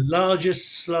Bombay, the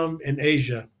largest slum in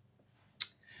Asia,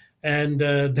 and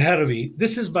Derail.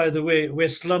 This is, by the way, where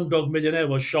Slumdog Millionaire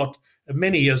was shot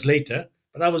many years later,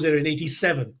 but I was there in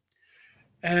 '87.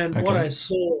 And what okay, I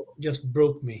saw just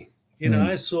broke me. mm,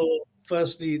 I saw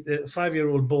firstly the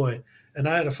 5-year-old boy, and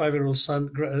I had a 5-year-old son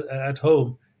at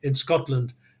home in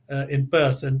Scotland, in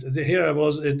Perth. And here I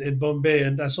was in Bombay,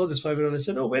 and I saw this 5-year-old. I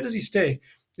said, oh, where does he stay?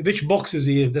 Which box is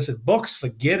he in? They said, box,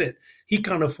 forget it. He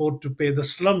can't afford to pay the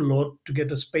slumlord to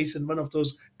get a space in one of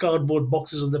those cardboard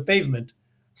boxes on the pavement.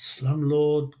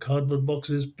 Slumlord, cardboard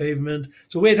boxes, pavement.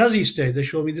 So where does he stay? They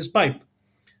show me this pipe.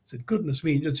 said, goodness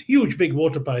me, it's a huge big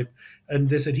water pipe. And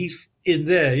they said, he's in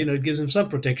there, it gives him some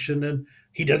protection and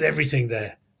he does everything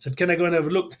there. I said, can I go and have a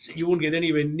look? They said, you won't get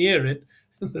anywhere near it.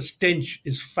 The stench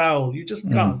is foul. You just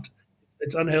Mm. can't.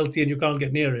 It's unhealthy and you can't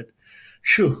get near it.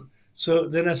 Shoo. So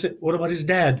then I said, what about his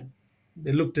dad?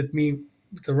 They looked at me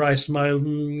with a wry smile.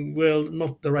 Well,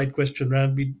 not the right question,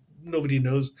 Ram. Nobody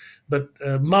knows. But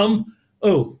mum,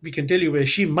 oh, we can tell you where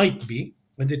she might be.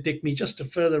 And they take me just a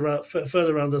further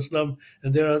around the slum,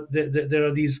 and there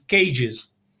are these cages,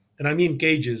 and I mean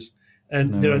cages, and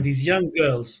No there are way. these young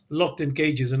girls locked in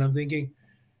cages, and I'm thinking,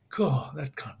 God,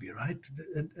 that can't be right.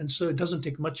 And so it doesn't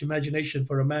take much imagination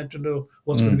for a man to know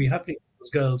what's going to Mm. be happening to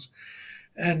those girls.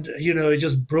 And, it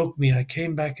just broke me. I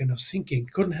came back and I was thinking,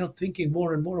 couldn't help thinking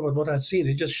more and more about what I'd seen.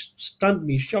 It just stunned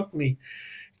me, shocked me.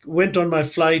 Went on my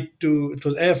flight it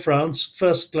was Air France,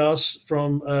 first class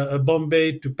from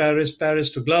Bombay to Paris, Paris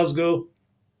to Glasgow.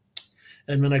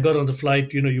 And when I got on the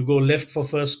flight, you go left for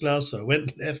first class. So I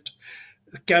went left.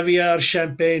 Caviar,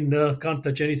 champagne, no, can't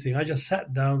touch anything. I just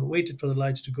sat down, waited for the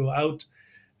lights to go out,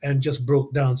 and just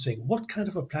broke down saying, what kind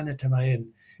of a planet am I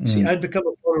in? You see, Mm. I'd become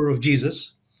a follower of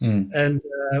Jesus. Mm. And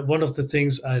one of the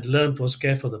things I'd learned was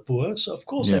care for the poor. So, of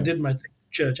course, I Yeah. did my thing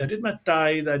in church. I did my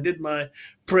tithe. I did my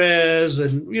prayers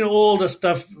and, all the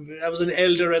stuff. I was an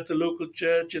elder at the local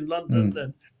church in London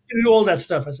Mm. and all that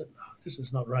stuff. I said, no, this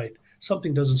is not right.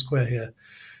 Something doesn't square here.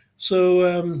 So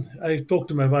I talked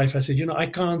to my wife. I said, I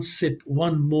can't sit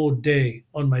one more day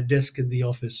on my desk in the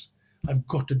office. I've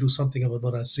got to do something about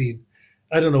what I've seen.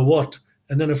 I don't know what.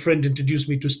 And then a friend introduced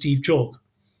me to Steve Chalk.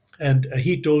 And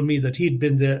he told me that he'd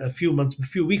been there a few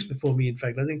weeks before me, in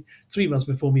fact, I think 3 months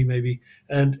before me, maybe.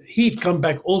 And he'd come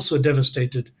back also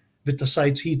devastated with the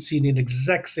sights he'd seen in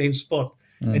exact same spot.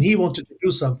 And Mm. he wanted to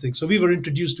do something. So we were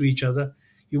introduced to each other.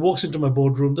 He walks into my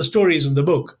boardroom. The story is in the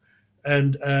book.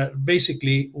 And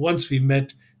basically, once we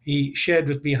met, he shared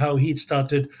with me how he'd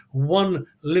started one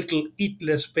little eat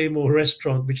less, pay more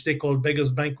restaurant, which they call Beggar's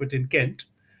Banquet in Kent.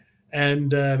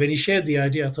 And when he shared the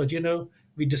idea, I thought,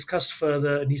 we discussed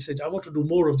further, and he said, I want to do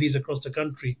more of these across the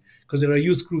country because there are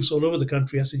youth groups all over the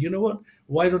country. I said, you know what?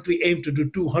 Why don't we aim to do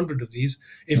 200 of these?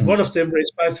 If one Mm. of them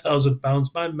raised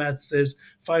 £5,000, my math says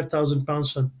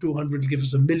 £5,000 from 200 will give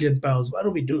us £1 million. Why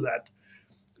don't we do that?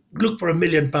 Look for £1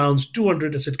 million,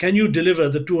 200. I said, can you deliver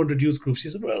the 200 youth groups? He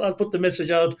said, well, I'll put the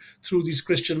message out through these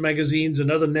Christian magazines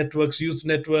and other networks, youth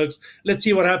networks. Let's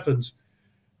see what happens.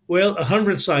 Well,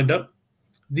 100 signed up.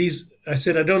 I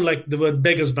said, I don't like the word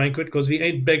beggars banquet because we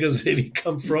ain't beggars where we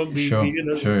come from. Sure.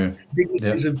 Sure. Dignity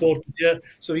is Yep. important here.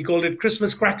 So we called it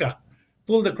Christmas Cracker.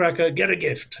 Pull the cracker, get a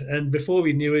gift. And before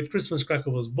we knew it, Christmas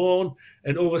Cracker was born.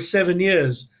 And over 7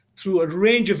 years, through a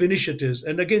range of initiatives,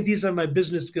 and again, these are my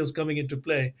business skills coming into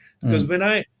play. Because Mm. when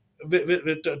I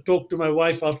talked to my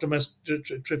wife after my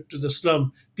trip to the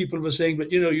slum, people were saying,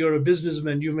 but you're a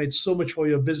businessman, you've made so much for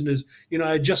your business.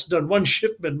 I just done one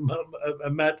shipment,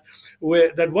 Matt,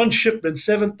 where that one shipment,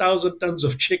 7,000 tons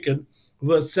of chicken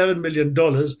worth $7 million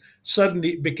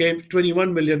suddenly became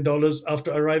 $21 million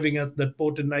after arriving at that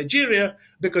port in Nigeria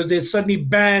because they suddenly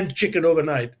banned chicken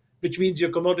overnight, which means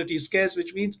your commodity is scarce,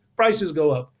 which means prices go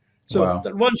up. So Wow.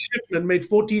 that one shipment made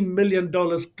 $14 million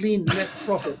clean net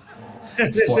profit.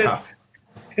 And they said Wow.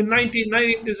 in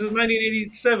 1990, this is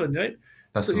 1987, right?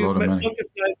 That's So a you lot of money.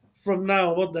 multiply from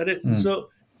now what that is. And Mm. so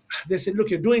they said, look,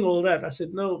 you're doing all that. I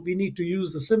said, no, we need to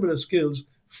use the similar skills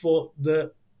for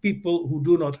the people who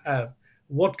do not have.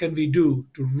 What can we do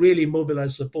to really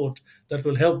mobilize support that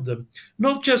will help them?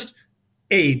 Not just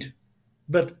aid,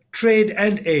 but trade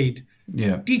and aid.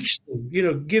 Yeah. Teach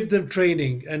them, give them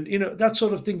training. And, that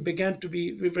sort of thing began to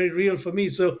be very real for me.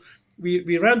 So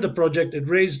we ran the project. It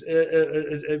raised,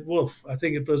 I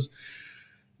think it was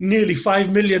nearly £5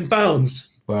 million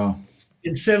Wow.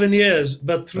 in 7 years,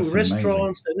 but through That's amazing.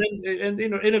 restaurants and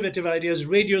innovative ideas,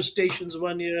 radio stations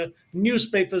 1 year,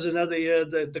 newspapers another year,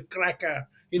 the Cracker,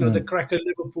 the Mm. Cracker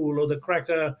Liverpool or the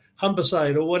Cracker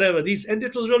Humberside or whatever. And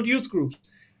it was all youth groups.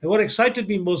 And what excited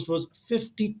me most was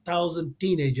 50,000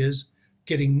 teenagers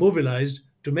getting mobilized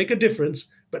to make a difference,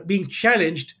 but being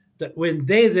challenged that when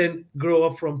they then grow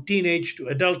up from teenage to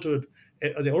adulthood,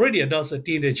 they're already adults at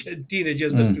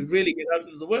teenagers, but to Mm. really get out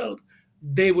into the world,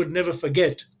 they would never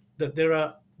forget that there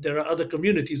are other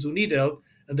communities who need help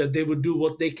and that they would do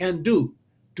what they can do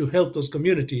to help those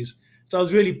communities. So I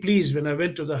was really pleased when I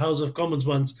went to the House of Commons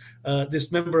once.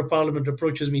 This member of Parliament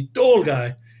approaches me, tall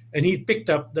guy, and he picked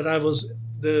up that I was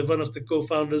one of the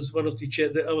co-founders, one of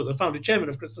I was the founder chairman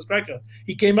of Christmas Cracker.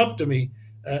 He came up to me,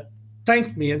 uh,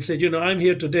 thanked me, and said, I'm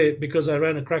here today because I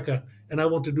ran a cracker and I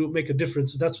want to make a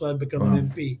difference. That's why I've become an Wow.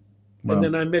 MP. And Wow.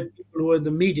 then I met people who are in the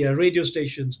media, radio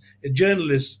stations,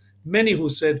 journalists, many who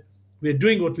said, we're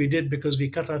doing what we did because we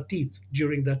cut our teeth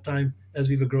during that time as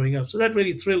we were growing up. So that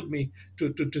really thrilled me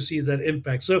to see that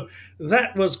impact. So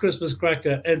that was Christmas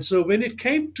Cracker. And so when it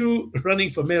came to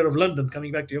running for mayor of London,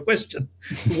 coming back to your question,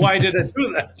 why did I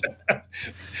do that?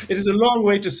 It is a long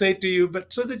way to say to you,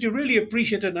 but so that you really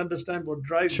appreciate and understand what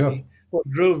drives Sure. me, what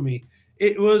drove me.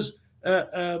 It was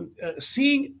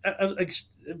seeing,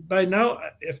 by now,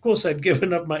 of course, I'd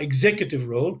given up my executive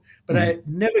role, but I Mm.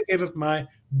 never gave up my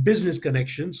business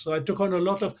connections. So I took on a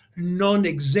lot of non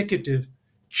executive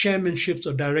chairmanships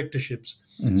or directorships.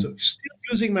 So Mm. still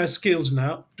using my skills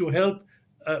now to help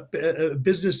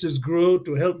businesses grow,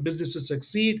 to help businesses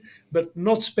succeed, but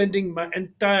not spending my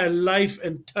entire life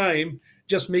and time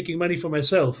just making money for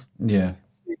myself, Yeah.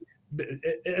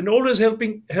 and always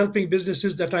helping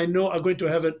businesses that I know are going to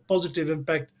have a positive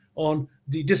impact on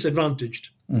the disadvantaged.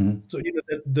 Mm. So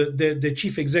the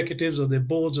chief executives or their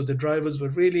boards or the drivers were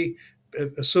really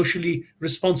socially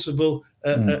responsible,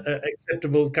 Mm.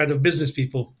 acceptable kind of business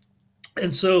people.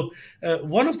 And so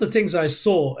one of the things I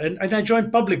saw, and I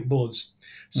joined public boards.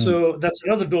 Mm. So that's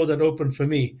another door that opened for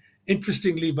me.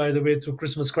 Interestingly, by the way, through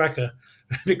Christmas Cracker,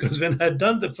 because when I had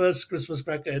done the first Christmas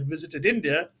Cracker, I had visited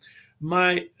India.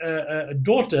 My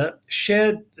daughter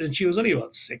shared, and she was only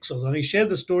about 6 or something, shared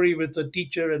the story with a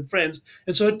teacher and friends.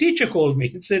 And so a teacher called me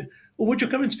and said, "Oh, would you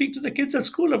come and speak to the kids at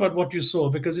school about what you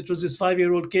saw?" Because it was this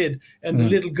 5-year-old kid and the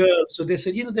Mm. little girl. So they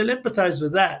said, they'll empathize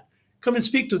with that. Come and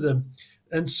speak to them.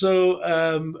 And so,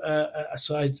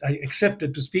 I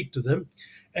accepted to speak to them.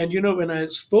 And when I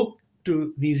spoke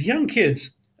to these young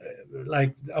kids,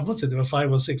 like I won't say they were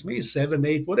 5 or 6, maybe 7,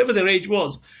 8, whatever their age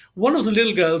was. One of the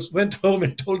little girls went home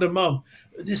and told her mom,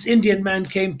 "This Indian man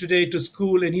came today to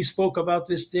school and he spoke about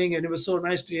this thing, and it was so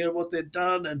nice to hear what they'd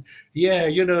done. And yeah,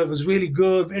 it was really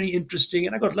good, very interesting."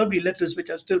 And I got lovely letters which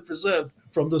I still preserved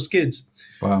from those kids.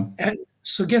 Wow. And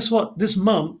so, guess what? This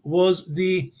mum was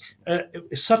the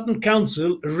Sutton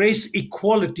Council Race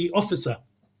Equality Officer.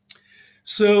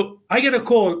 So I get a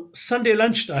call Sunday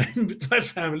lunchtime with my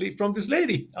family from this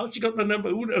lady. How she got my number,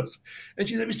 who knows? And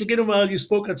she said, "Mr. Gidoomal, you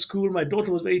spoke at school. My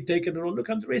daughter was very taken. And all. Look,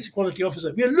 I'm the Race Equality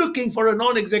Officer. We are looking for a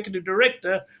non-executive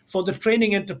director for the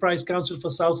Training Enterprise Council for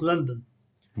South London.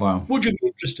 Wow. Would you be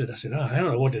interested?" I said, "I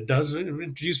don't know what it does."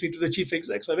 Introduce me to the chief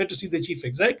exec. So I went to see the chief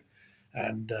exec,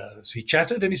 and so we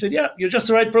chatted, and he said, "Yeah, you're just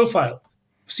the right profile.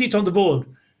 Seat on the board."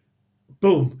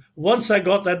 Boom. Once I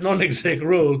got that non-exec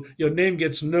role, your name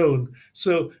gets known.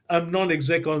 So I'm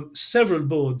non-exec on several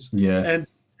boards. Yeah.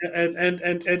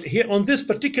 And here on this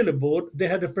particular board, they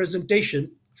had a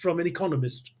presentation from an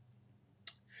economist.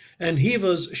 And he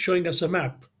was showing us a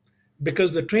map,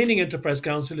 because the Training Enterprise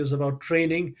Council is about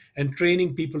training and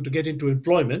training people to get into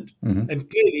employment. Mm. And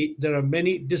clearly, there are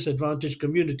many disadvantaged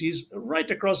communities right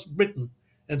across Britain.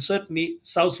 And certainly,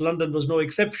 South London was no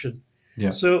exception. Yeah.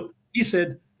 So he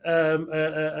said,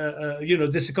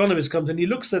 this economist comes and he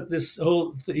looks at this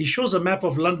he shows a map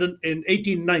of London in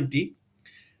 1890,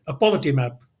 a poverty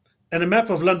map, and a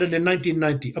map of London in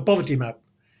 1990, a poverty map.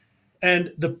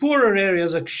 And the poorer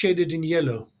areas are shaded in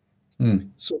yellow.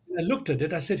 Mm. So when I looked at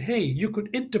it, I said, "Hey, you could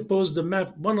interpose the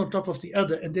map one on top of the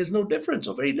other, and there's no difference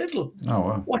or very little. Oh,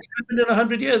 wow. What's happened in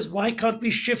 100 years? Why can't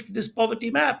we shift this poverty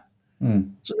map?"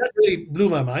 Mm. So that really blew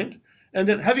my mind. And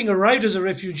then, having arrived as a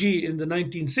refugee in the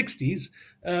 1960s,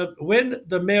 when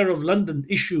the Mayor of London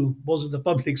issue was in the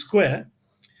public square,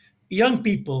 young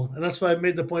people, and that's why I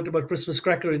made the point about Christmas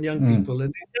Cracker and young Mm. people.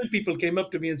 And these young people came up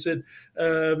to me and said,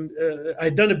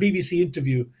 I'd done a BBC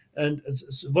interview, and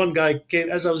one guy came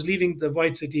as I was leaving the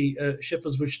White City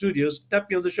Shepherd's Bush studios, tapped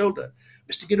me on the shoulder.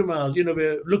 "Mr. Gidoomal,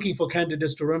 we're looking for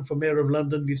candidates to run for mayor of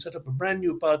London. We've set up a brand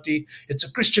new party. It's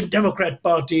a Christian Democrat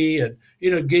party," and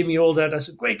gave me all that. I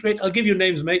said, "Great, great. I'll give you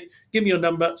names, mate. Give me your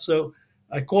number." So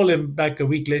I call him back a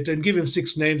week later and give him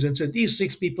 6 names and said, "These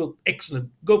 6 people, excellent.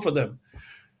 Go for them."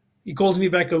 He calls me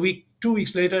back a week, 2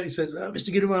 weeks later. He says,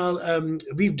 "Mr.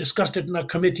 Gidoomal, we've discussed it in our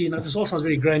committee." Now, this all sounds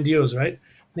very grandiose, right?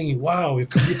 Thinking, wow, your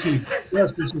committee,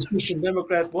 yes, this is Christian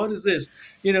Democrat. What is this?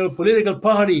 Political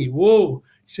party. Whoa.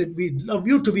 He said, "We'd love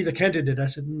you to be the candidate." I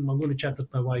said, "I'm going to chat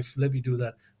with my wife. Let me do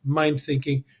that." Mind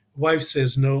thinking, wife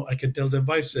says no. I can tell them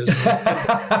wife says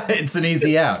no. It's an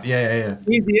easy out. Yeah.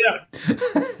 Easy out.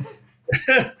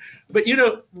 But,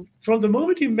 from the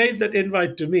moment he made that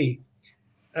invite to me,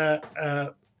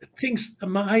 things,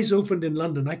 my eyes opened in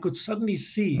London. I could suddenly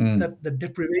see Mm. that the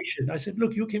deprivation. I said,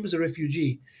 "Look, you came as a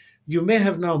refugee. You may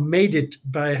have now made it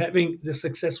by having the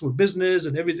successful business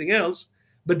and everything else,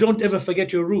 but don't ever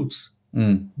forget your roots.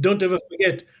 Mm. Don't ever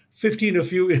forget 15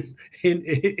 of you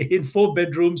in 4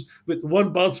 bedrooms with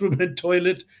 1 bathroom and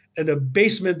toilet and a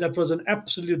basement that was an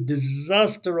absolute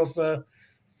disaster of a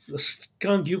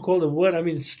skunk, you call the word, I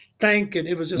mean, stank, and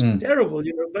it was just Mm. terrible,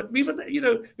 But we were,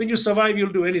 when you survive,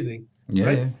 you'll do anything, Yeah,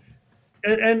 right? yeah.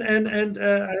 And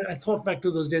I thought back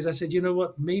to those days. I said, you know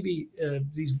what? Maybe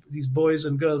these boys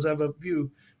and girls have a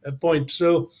point.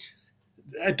 So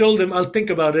I told them I'll think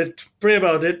about it, pray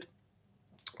about it,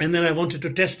 and then I wanted to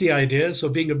test the idea. So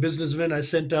being a businessman, I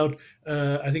sent out,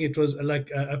 I think it was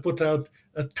like I put out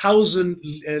 1,000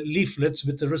 leaflets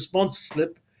with a response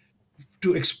slip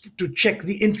to check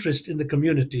the interest in the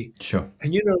community, Sure.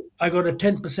 and I got a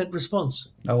 10% response,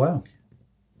 Oh, wow.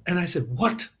 and I said,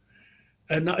 what?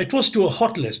 And now it was to a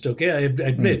hot list, okay, I Mm.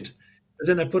 admit. But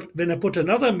then when I put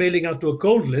another mailing out to a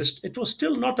cold list, it was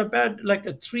still not a bad, like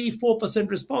a 3-4%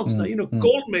 response. Now, Mm. Mm.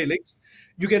 cold mailings,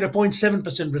 you get a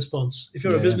 0.7% response. If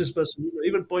you're a Yeah, yeah. business person,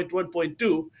 even point 1, point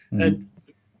 2, and Mm.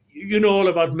 you know all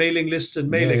about mailing lists and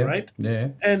Yeah, mailing, yeah. right? Yeah, yeah.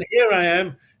 And here I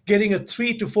am getting a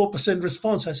 3 to 4%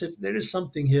 response. I said, there is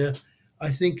something here.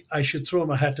 I think I should throw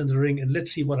my hat in the ring and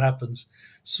let's see what happens.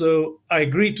 So I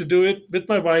agreed to do it with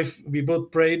my wife. We both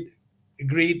prayed,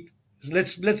 agreed.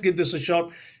 Let's give this a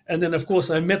shot. And then, of course,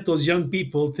 I met those young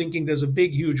people thinking there's a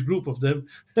big, huge group of them,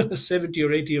 70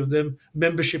 or 80 of them,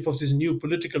 membership of this new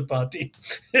political party.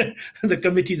 The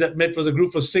committee that met was a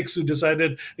group of 6 who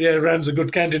decided, yeah, Ram's a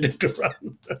good candidate to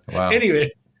run. Wow.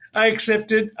 Anyway, I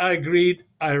accepted, I agreed,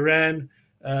 I ran.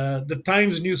 The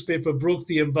Times newspaper broke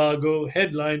the embargo.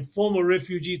 Headline: Former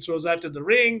refugee throws out in the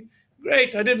ring.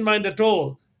 Great, I didn't mind at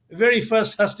all. The very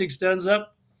first Hastings stands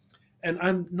up, and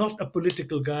I'm not a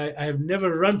political guy. I have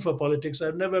never run for politics.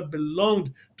 I've never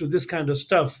belonged to this kind of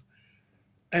stuff.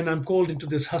 And I'm called into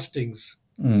this hustings.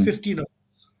 Mm. 15 of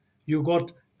us. You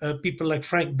got people like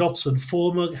Frank Dobson,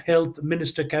 former health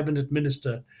minister, cabinet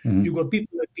minister. You Mm. got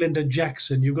people like Glenda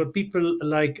Jackson. You got people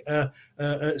like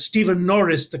Stephen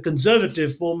Norris, the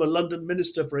conservative former London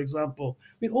minister, for example.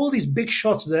 I mean, all these big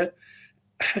shots there.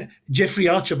 Jeffrey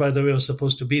Archer, by the way, was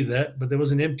supposed to be there, but there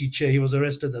was an empty chair. He was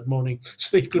arrested that morning,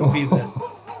 so he couldn't be there.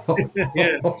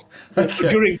 Yeah, Okay.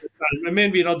 during the time,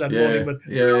 maybe not that morning, Yeah, but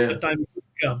yeah, around yeah. the time he could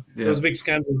come, there Yeah. was a big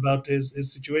scandal about his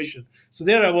situation. So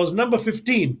there I was, number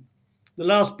 15, the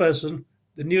last person,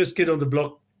 the newest kid on the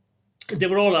block. They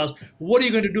were all asked, "What are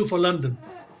you going to do for London?"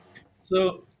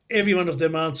 So every one of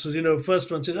them answers,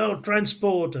 first one says, "Oh,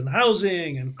 transport and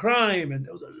housing and crime," and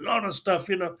there was a lot of stuff,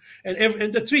 and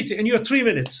the and you have 3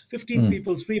 minutes, 15 Mm.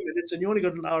 people, 3 minutes, and you only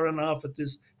got an hour and a half at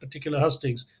this particular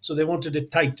hustings. So they wanted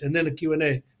it tight, and then a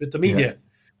Q&A with the Yeah. media.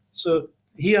 So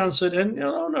he answered, and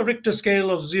on a Richter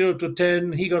scale of 0 to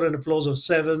 10, he got an applause of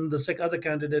 7. The other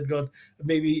candidate got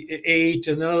maybe 8,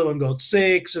 and another one got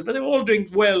 6. But they were all doing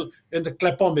well in the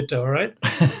clapometer, all right?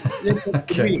 Then come to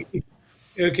Okay. me.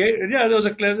 Okay, yeah, there was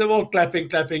they're all clapping,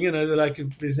 they're like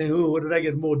they're saying, "Oh, what did I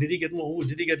get more? Did he get more? Oh,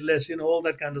 did he get less?" All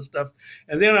that kind of stuff.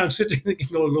 And then I'm sitting thinking,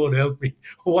 "Oh Lord, help me!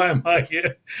 Why am I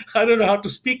here? I don't know how to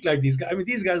speak like these guys. I mean,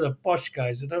 these guys are posh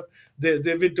guys,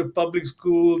 They've been to public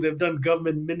school, they've done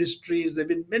government ministries, they've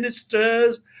been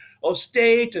ministers of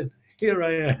state, and here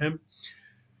I am.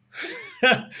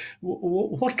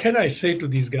 What can I say to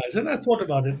these guys?" And I thought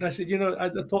about it, and I said,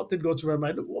 the thought did go through my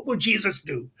mind. What would Jesus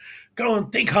do? Go on,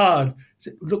 think hard. I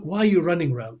said, look, why are you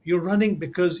running around? You're running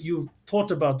because you've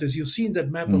thought about this. You've seen that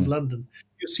map of Mm. London.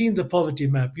 You've seen the poverty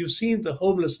map. You've seen the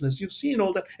homelessness. You've seen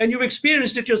all that, and you've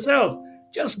experienced it yourself.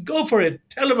 Just go for it.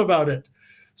 Tell them about it.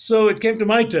 So it came to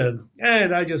my turn,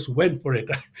 and I just went for it.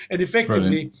 And Brilliant.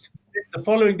 effectively, the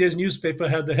following day's newspaper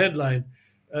had the headline: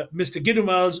 Mr.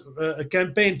 Gidoomal's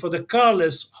campaign for the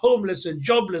carless, homeless, and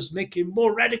jobless make him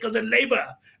more radical than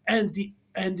Labour. And the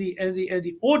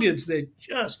audience there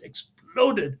just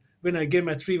exploded when I gave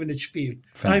my 3 minute spiel.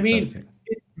 I mean, Fantastic.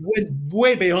 it went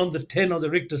way beyond the 10 on the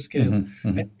Richter scale. Hmm.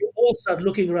 Hmm. And you all start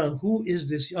looking around. Who is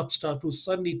this upstart who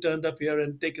suddenly turned up here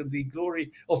and taken the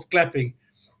glory of clapping?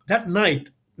 That night,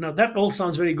 now that all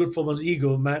sounds very good for one's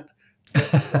ego, Matt.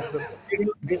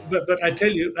 But I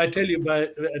tell you, by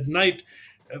at night,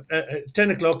 10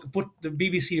 o'clock, put the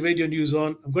BBC radio news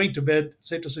on. I'm going to bed.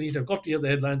 Say to Sunita, I've got to hear the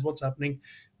headlines. What's happening?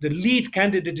 The lead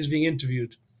candidate is being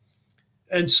interviewed,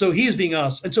 and so he's being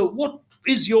asked. And so, what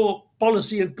is your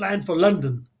policy and plan for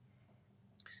London?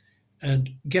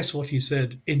 And guess what he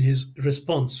said in his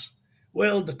response?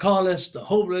 Well, the carless, the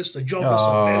homeless, the jobless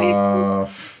are very important.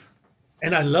 Oh.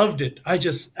 And I loved it. I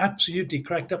just absolutely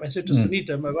cracked up. I said to Mm.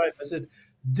 Sunita, my wife, I said,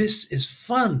 this is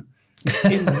fun.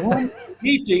 In one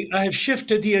meeting, I have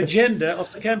shifted the agenda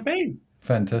of the campaign.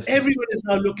 Fantastic. Everyone is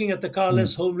now looking at the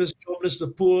carless, Mm. homeless, jobless, the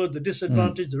poor, the Mm.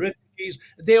 disadvantaged, the refugees.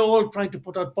 They're all trying to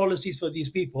put out policies for these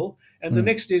people. And the Mm.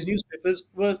 next day's newspapers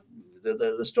were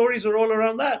the stories are all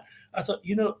around that. I thought,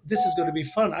 this is going to be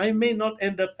fun. I may not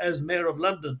end up as mayor of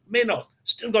London, may not,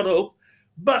 still got hope,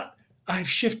 but I've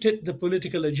shifted the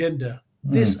political agenda.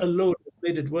 This Mm. alone has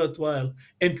made it worthwhile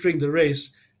entering the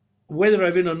race. Whether I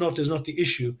win or not is not the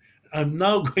issue. I'm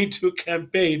now going to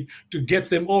campaign to get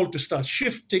them all to start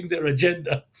shifting their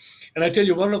agenda. And I tell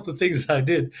you, one of the things I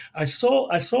did, I saw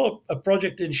a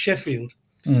project in Sheffield.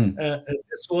 Mm.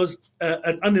 This was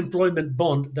an unemployment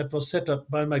bond that was set up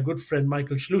by my good friend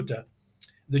Michael Schluter,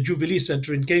 the Jubilee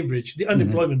Centre in Cambridge, the Mm.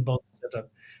 unemployment bond set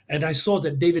up. And I saw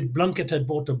that David Blunkett had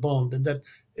bought a bond and that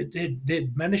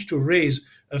they'd managed to raise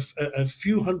a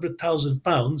few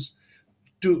 £100,000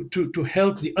 to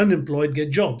help the unemployed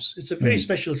get jobs. It's a very Mm.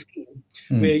 special scheme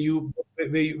where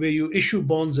Mm. you issue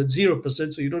bonds at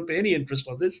 0%, so you don't pay any interest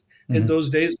on this. In Mm. those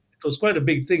days, it was quite a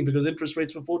big thing because interest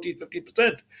rates were 14,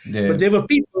 15%. Yeah. But there were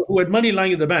people who had money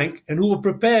lying in the bank and who were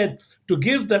prepared to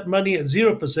give that money at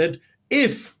 0%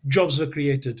 if jobs were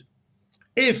created,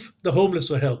 if the homeless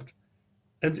were helped.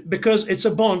 And because it's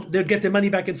a bond, they'll get their money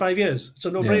back in 5 years. It's a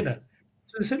Yeah. no-brainer.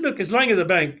 So they said, look, it's lying in the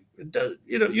bank.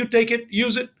 You take it,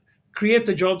 use it, create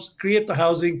the jobs, create the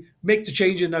housing, make the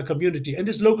change in our community. And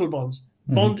it's local bonds,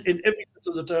 Mm. bond in every sense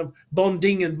of the term,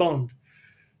 bonding and bond.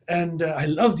 And I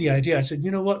love the idea. I said,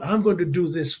 you know what? I'm going to do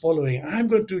this following. I'm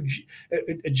going to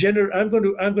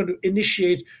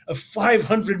initiate a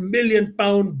 500 million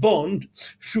pound bond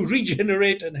to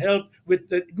regenerate and help with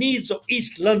the needs of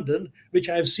East London, which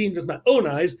I have seen with my own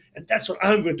eyes. And that's what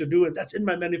I'm going to do. And that's in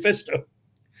my manifesto.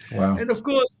 Wow. And of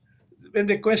course, when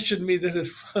they questioned me, they said,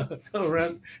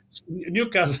 around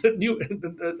Newcastle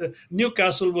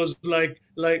was like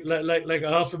a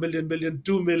half a million, million,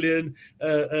 2 million.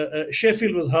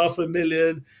 Sheffield was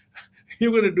 500,000.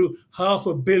 You're going to do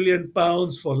 £500 million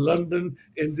for London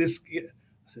in this year.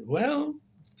 I said, well,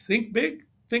 think big,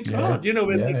 think Yeah. hard. You know,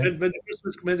 Yeah. Yeah. when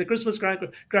the Christmas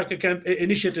Cracker Camp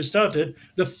initiative started,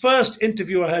 the first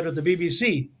interview I had with the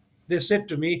BBC, they said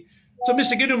to me, so,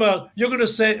 Mr. Gidoomal, you're going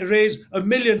to raise £1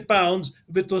 million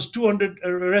with those 200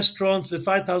 restaurants with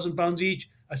 £5,000 each.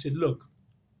 I said, look,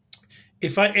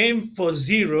 if I aim for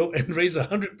zero and raise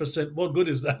 100%, what good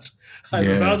is that? I'd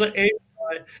Yeah. rather aim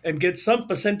high and get some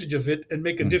percentage of it and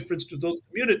make a Mm. difference to those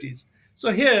communities.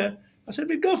 So here, I said,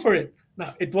 we go for it.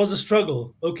 Now, it was a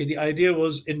struggle. Okay, the idea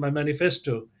was in my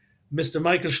manifesto. Mr.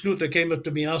 Michael Schluter came up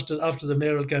to me after the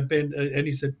mayoral campaign and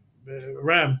he said,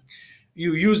 Ram,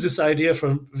 you used this idea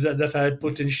that I had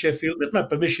put in Sheffield. With my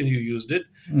permission, you used it,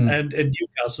 Mm. and in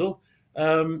Newcastle.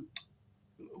 Um,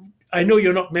 I know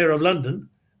you're not mayor of London,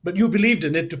 but you believed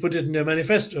in it to put it in your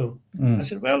manifesto. I Mm.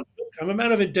 said, well, look, I'm a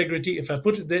man of integrity. If I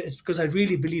put it there, it's because I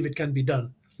really believe it can be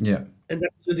done. Yeah. And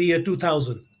that was in the year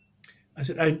 2000. I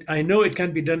said, I know it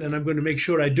can be done, and I'm going to make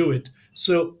sure I do it.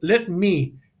 So let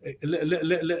me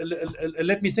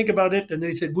think about it. And then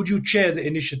he said, would you chair the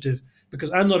initiative?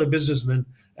 Because I'm not a businessman,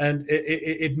 and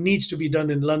it needs to be done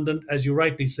in London, as you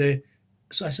rightly say.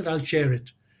 So I said, I'll chair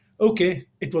it. Okay,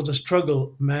 it was a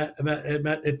struggle, Matt.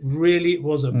 It really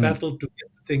was a Mm. battle to get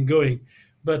the thing going.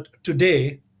 But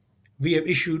today, we have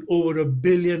issued over £1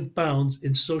 billion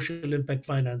in social impact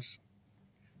finance,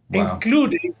 Wow.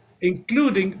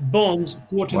 including bonds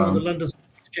quoted on the Wow. London Stock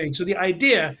Exchange. So the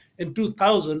idea in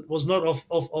 2000 was not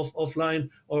offline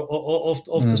or off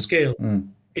the Mm. scale. Mm.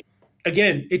 It,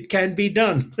 again, it can be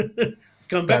done.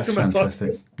 Come back That's to my thought.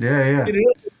 fantastic. Yeah. Yeah. You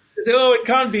know, they say, oh, it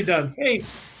can't be done. Hey,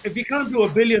 if we can't do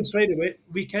 1 billion straight away,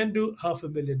 we can do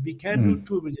 500,000. We can do Mm.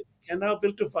 2 million. We can now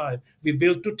build to 5. We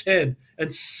built to 10,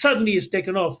 and suddenly it's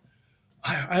taken off.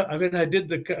 When I did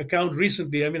the account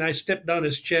recently, I mean, I stepped down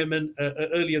as chairman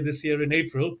earlier this year in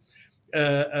April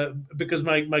because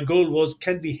my goal was,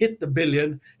 can we hit the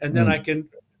billion, and then I Mm. can,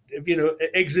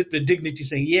 exit with dignity,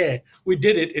 saying, yeah, we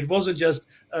did it. It wasn't just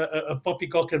a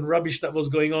poppycock and rubbish that was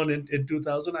going on in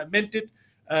 2000. I meant it.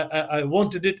 I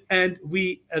wanted it, and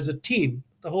we, as a team,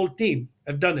 the whole team,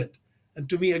 have done it. And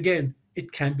to me, again,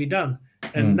 it can be done.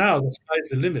 And Mm. now the sky's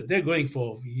the limit. They're going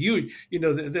for you.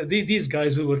 These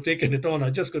guys who were taking it on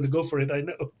are just going to go for it. I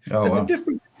know, Oh and the wow.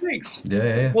 difference it makes, Yeah. Yeah.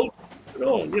 the Yeah. whole at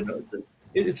all.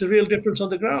 It's a real difference on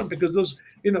the ground because those,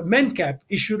 Mencap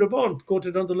issued a bond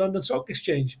quoted on the London Stock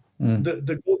Exchange, Mm.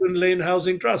 the Golden Lane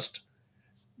Housing Trust.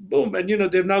 Boom, and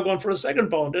they've now gone for a second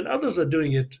bond, and others are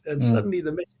doing it, and Mm. suddenly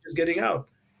the message is getting out.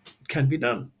 It can be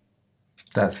done.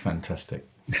 That's fantastic.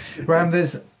 Ram,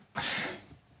 there's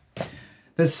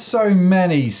so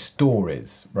many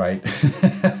stories, right?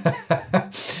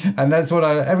 And that's what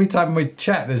every time we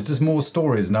chat, there's just more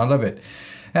stories, and I love it.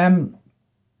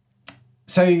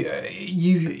 So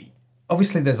you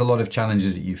obviously there's a lot of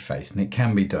challenges that you've faced, and it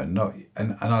can be done.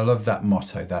 And I love that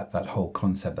motto, that whole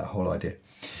concept, that whole idea.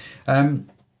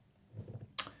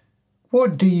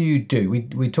 What do you do?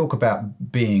 We talk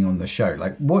about being on the show.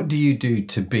 Like, what do you do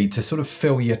to sort of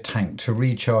fill your tank, to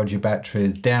recharge your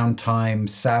batteries, downtime,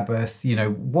 Sabbath?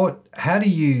 How do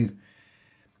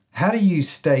you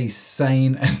stay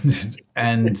sane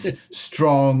and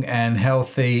strong and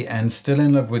healthy and still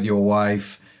in love with your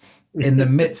wife in the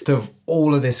midst of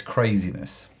all of this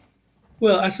craziness?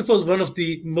 Well, I suppose one of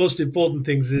the most important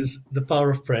things is the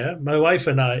power of prayer. My wife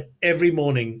and I, every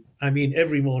morning, I mean,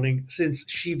 every morning, since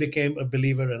she became a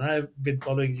believer and I've been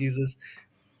following Jesus,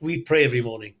 we pray every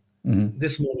morning. Hmm.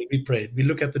 This morning we prayed. We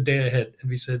look at the day ahead and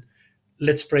we said,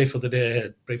 let's pray for the day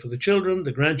ahead. Pray for the children,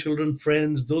 the grandchildren,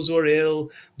 friends, those who are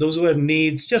ill, those who have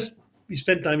needs. Just we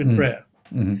spend time in prayer.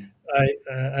 Hmm.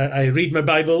 I read my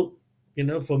Bible.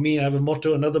 For me, I have a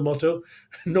motto, another motto: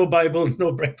 no Bible,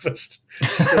 no breakfast.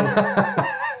 So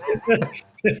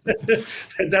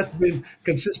and that's been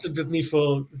consistent with me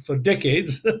for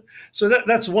decades. So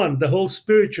that's one, the whole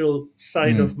spiritual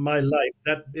side of my life.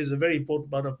 That is a very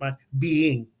important part of my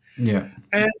being. Yeah.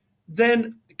 And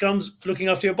then comes looking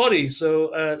after your body.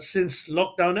 So since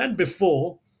lockdown and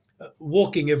before,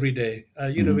 walking every day.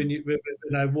 Hmm.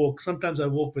 When I walk, sometimes I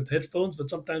walk with headphones, but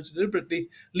sometimes deliberately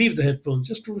leave the headphones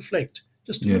just to reflect,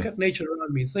 just to look Yeah. at nature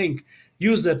around me, think,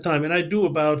 use that time. And I do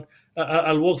about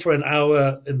I'll walk for an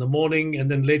hour in the morning,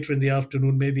 and then later in the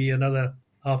afternoon, maybe another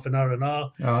half an hour,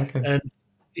 Oh, okay. and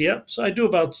yeah, so I do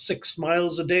about 6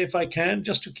 miles a day if I can,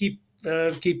 just to keep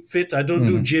fit. I don't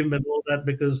do Hmm. gym and all that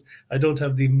because I don't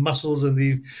have the muscles and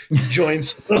the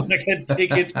joints, so I can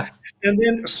take it. And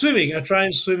then swimming, I try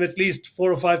and swim at least 4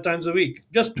 or 5 times a week,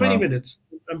 just 20 Wow. minutes.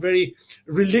 I'm very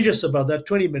religious about that.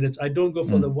 20 minutes. I don't go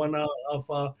for the Mm. 1 hour, half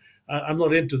hour. I'm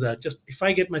not into that. Just if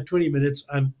I get my 20 minutes,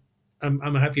 I'm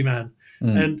a happy man.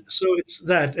 Mm. And so it's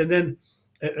that. And then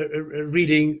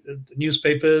reading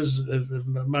newspapers.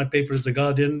 My paper is the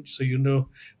Guardian, so you know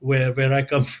where I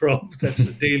come from. That's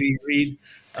a daily read.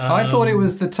 I thought it Um,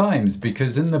 was the Times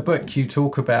because in the book you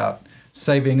talk about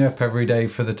saving up every day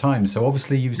for the Times. So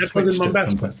obviously you've that was in switched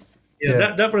at some Mombasa. point. Yeah,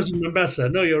 Yeah. that was in Mombasa.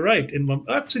 No, you're right.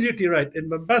 Absolutely right. In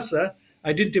Mombasa,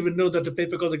 I didn't even know that a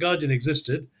paper called The Guardian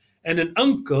existed. And an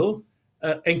uncle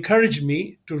encouraged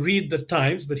me to read the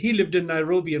Times, but he lived in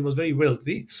Nairobi and was very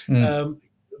wealthy. Mm. Um,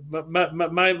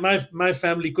 my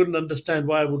family couldn't understand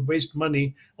why I would waste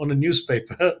money on a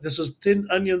newspaper. This was thin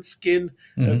onion skin,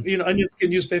 Hmm. onion skin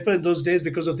newspaper in those days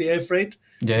because of the air freight.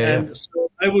 Yeah, yeah, yeah. And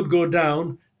so I would go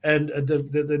down, and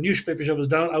the newspaper shop was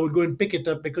down. I would go and pick it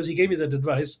up because he gave me that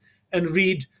advice and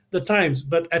read the Times.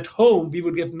 But at home, we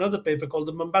would get another paper called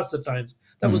the Mombasa Times.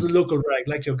 That was the Mm. local rag,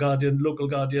 like your Guardian, local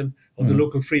Guardian, or the Mm.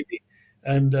 local Freebie.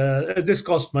 And this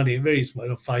cost money, very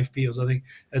small, 5p or something.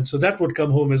 And so that would come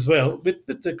home as well with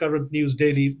the current news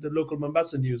daily, the local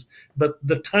Mombasa news. But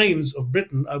the Times of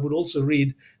Britain, I would also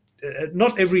read,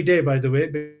 not every day, by the way,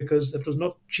 because it was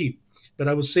not cheap. But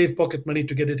I would save pocket money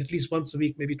to get it at least once a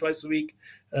week, maybe twice a week,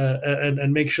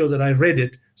 and make sure that I read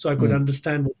it so I could Mm.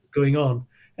 understand what was going on.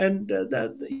 And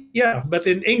yeah, but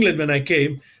in England, when I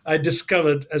came, I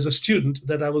discovered as a student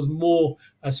that I was more,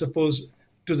 I suppose,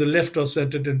 to the left of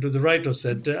center than to the right of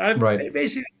center. I've Right.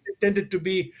 basically tended to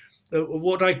be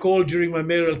what I called during my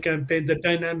mayoral campaign the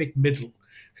dynamic middle,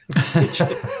 which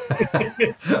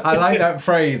I like that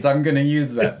phrase. I'm going to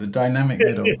use that. The dynamic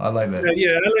middle. I like that.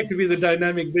 yeah, I like to be the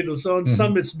dynamic middle. So on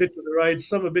some Hmm. it's a bit to the right,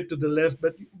 some a bit to the left,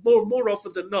 but more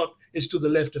often than not, it's to the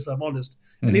left, if I'm honest.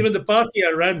 And Hmm. even the party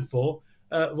I ran for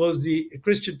was the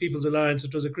Christian People's Alliance.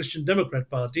 It was a Christian Democrat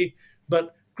party,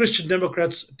 but Christian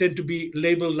Democrats tend to be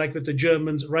labeled like with the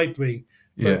Germans right wing.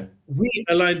 Yeah. But we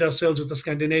aligned ourselves with the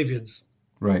Scandinavians,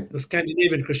 Right. the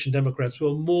Scandinavian Christian Democrats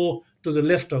were more to the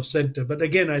left of center. But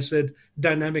again, I said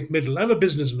dynamic middle. I'm a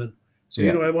businessman. So,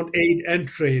 Yeah. I want aid and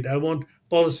trade. I want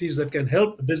policies that can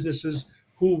help businesses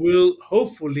who will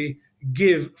hopefully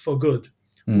give for good,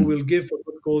 who Mm. will give for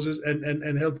good causes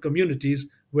and help communities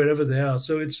wherever they are.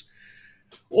 So it's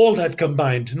all that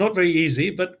combined. Not very easy,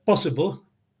 but possible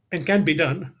and can be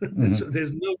done. So Hmm.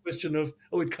 there's no question of,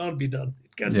 oh, it can't be done.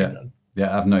 It can be Yeah. done.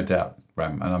 Yeah, I've no doubt,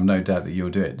 Ram, and I've no doubt that you'll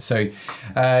do it. So,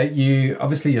 you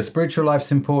obviously your spiritual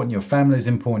life's important, your family is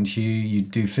important to you. You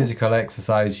do physical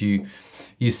exercise.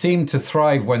 You seem to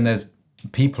thrive when there's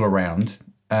people around. Is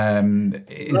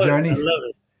Love there it. I any? love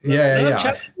it. Yeah, I love yeah,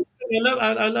 challenges.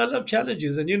 I love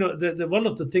challenges. And one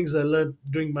of the things I learned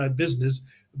doing my business,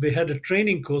 we had a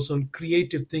training course on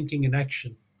creative thinking in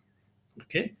action.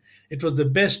 Okay, it was the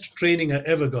best training I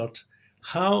ever got.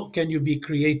 How can you be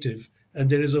creative? And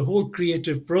there is a whole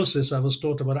creative process I was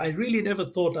taught about. I really never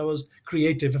thought I was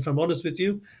creative, if I'm honest with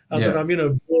you. I thought yeah.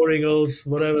 I'm, boring old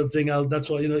whatever thing. That's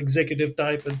why, executive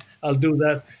type, and I'll do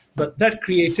that. But that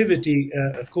creativity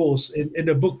course in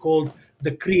a book called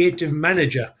The Creative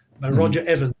Manager by Roger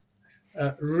Evans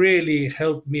really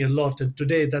helped me a lot. And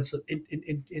today, that's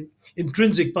an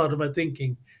intrinsic part of my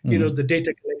thinking. The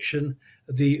data collection,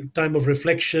 the time of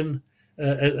reflection,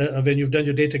 when you've done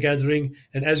your data gathering,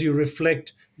 and as you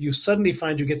reflect, you suddenly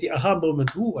find you get the aha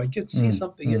moment. Ooh, I can see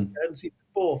something here I hadn't seen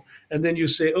before. And then you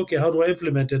say, okay, how do I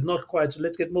implement it? Not quite. So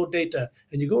let's get more data.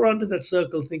 And you go around in that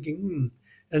circle thinking,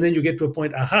 and then you get to a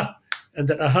point, aha. And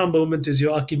that aha moment is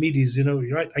your Archimedes.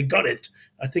 You're right. I got it.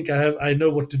 I know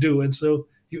what to do. And so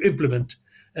you implement.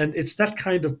 And it's that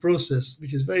kind of process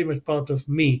which is very much part of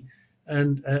me,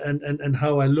 and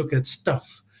how I look at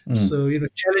stuff. So,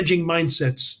 challenging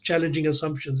mindsets, challenging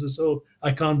assumptions. And so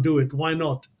I can't do it. Why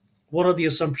not? What are the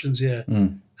assumptions here?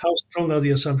 How strong are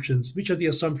the assumptions? Which are the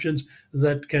assumptions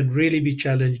that can really be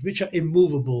challenged? Which are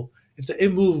immovable? If they're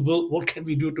immovable, what can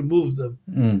we do to move them?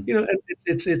 And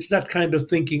it's that kind of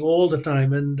thinking all the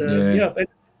time. And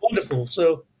it's wonderful.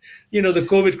 So, the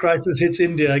COVID crisis hits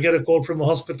India. I get a call from a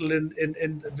hospital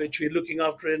in which we're looking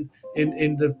after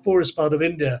in the poorest part of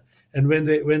India. And when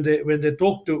they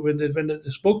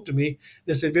spoke to me,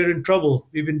 they said, "We're in trouble.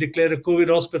 We've been declared a COVID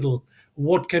hospital.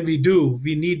 What can we do?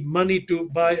 We need money to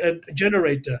buy a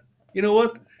generator." You know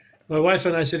what? My wife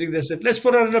and I sitting there said, "Let's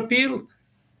put out an appeal."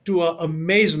 To our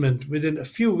amazement, within a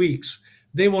few weeks,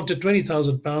 they wanted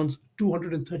 £20,000.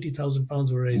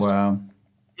 £230,000 were raised. Wow.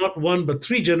 Not one, but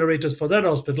 3 generators for that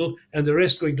hospital, and the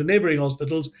rest going to neighboring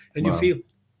hospitals. And you feel,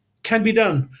 can be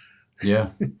done.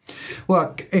 Yeah.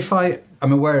 Well,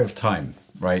 I'm aware of time,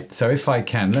 right? So if I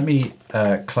can, let me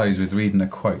close with reading a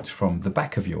quote from the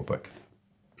back of your book.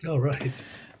 All right.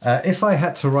 If I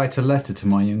had to write a letter to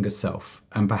my younger self,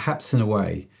 and perhaps in a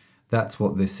way that's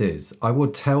what this is, I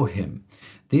would tell him,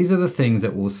 these are the things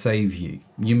that will save you.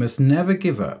 You must never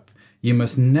give up. You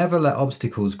must never let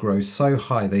obstacles grow so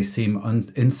high they seem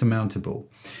insurmountable.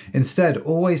 Instead,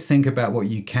 always think about what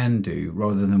you can do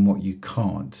rather than what you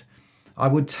can't. I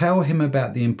would tell him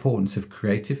about the importance of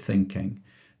creative thinking,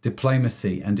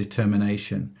 diplomacy, and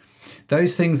determination.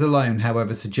 Those things alone,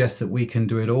 however, suggest that we can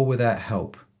do it all without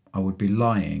help. I would be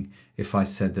lying if I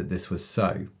said that this was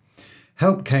so.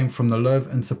 Help came from the love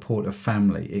and support of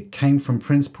family. It came from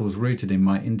principles rooted in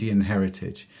my Indian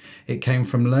heritage. It came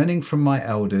from learning from my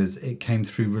elders. It came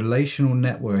through relational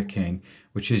networking,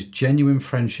 which is genuine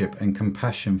friendship and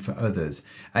compassion for others.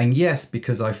 And yes,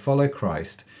 because I follow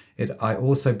Christ, I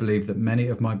also believe that many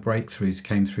of my breakthroughs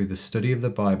came through the study of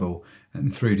the Bible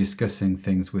and through discussing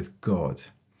things with God.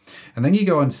 And then you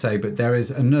go on to say, but there is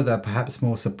another, perhaps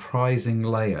more surprising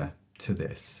layer to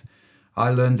this. I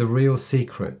learned the real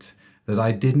secret, that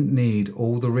I didn't need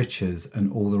all the riches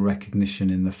and all the recognition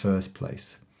in the first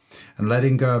place. And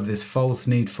letting go of this false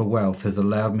need for wealth has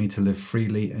allowed me to live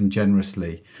freely and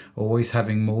generously, always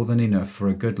having more than enough for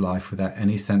a good life without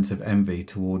any sense of envy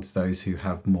towards those who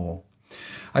have more.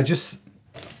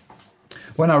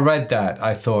 When I read that,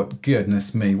 I thought,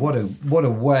 goodness me, what a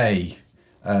way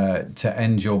to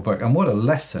end your book, and what a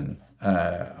lesson.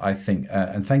 I think,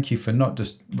 and thank you for not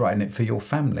just writing it for your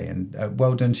family, and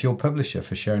well done to your publisher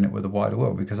for sharing it with the wider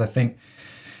world, because I think,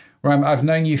 Ram, I've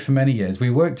known you for many years. We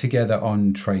worked together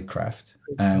on Tradecraft,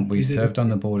 and we served on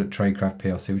the board at Tradecraft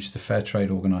PLC, which is a fair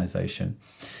trade organisation.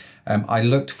 I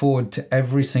looked forward to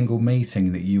every single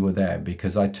meeting that you were there,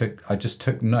 because I just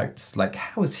took notes, like,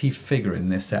 how is he figuring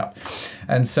this out?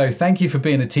 And so thank you for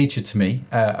being a teacher to me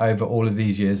over all of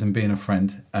these years and being a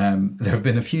friend. There have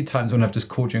been a few times when I've just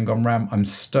called you and gone, Ram, I'm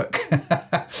stuck,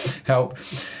 help.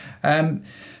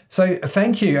 So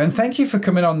thank you. And thank you for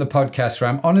coming on the podcast,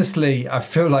 Ram. Honestly, I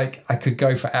feel like I could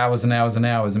go for hours and hours and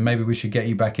hours, and maybe we should get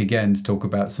you back again to talk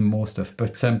about some more stuff.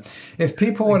 But if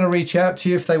people want to reach out to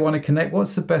you, if they want to connect,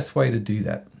 what's the best way to do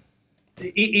that?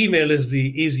 Email is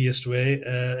the easiest way,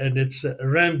 and it's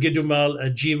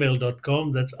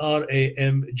ramgidoomal@gmail.com. That's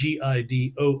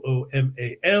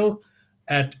RAMGIDOOMAL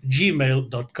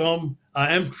 @gmail.com.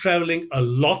 I am traveling a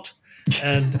lot.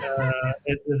 And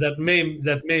that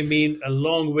may mean a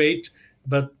long wait,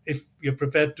 but if you're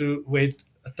prepared to wait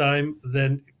a time,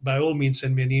 then by all means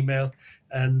send me an email.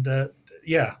 And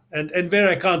and where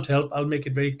I can't help, I'll make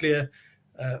it very clear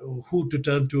who to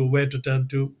turn to, where to turn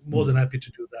to. More than happy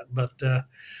to do that. But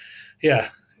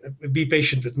be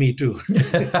patient with me too.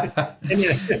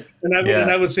 And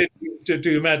I would say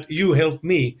to you, Matt, you helped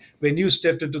me when you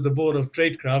stepped into the board of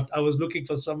Tradecraft. I was looking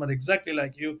for someone exactly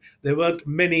like you. There weren't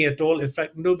many at all. In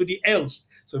fact, nobody else.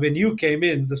 So when you came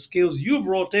in, the skills you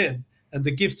brought in and the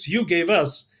gifts you gave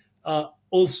us are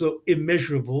also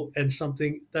immeasurable, and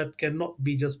something that cannot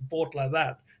be just bought like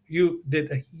that. You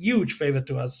did a huge favor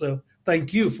to us. So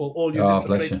thank you for all you did for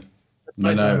bless you.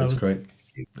 No, it was great.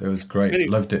 you. It was great. Very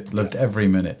Loved it. Loved every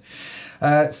minute.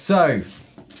 So,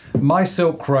 My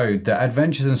Silk Road, The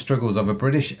Adventures and Struggles of a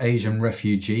British Asian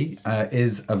Refugee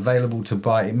is available to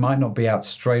buy. It might not be out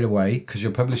straight away because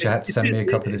your publisher had to send me a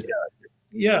copy of this.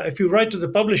 Yeah, if you write to the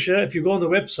publisher, if you go on the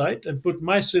website and put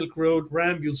My Silk Road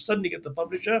Ram, you'll suddenly get the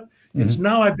publisher. It's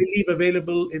now, I believe,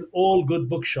 available in all good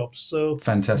bookshops. So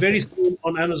Fantastic. very soon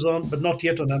on Amazon, but not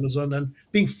yet on Amazon, and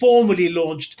being formally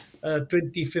launched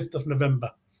 25th of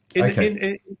November in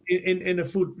Okay. in a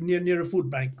food near a food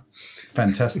bank.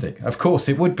 Fantastic. Of course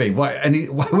it would be. Why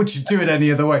would you do it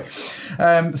any other way?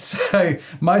 So,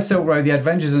 My Silk Road, The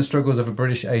Adventures and Struggles of a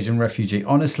British Asian Refugee.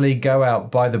 Honestly, go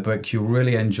out, buy the book. You'll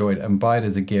really enjoy it and buy it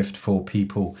as a gift for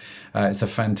people. It's a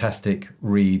fantastic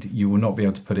read. You will not be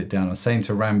able to put it down. I was saying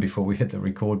to Ram before we hit the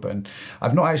record button,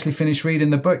 I've not actually finished reading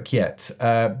the book yet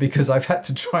because I've had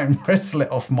to try and wrestle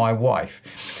it off my wife,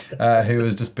 who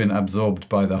has just been absorbed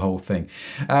by the whole thing.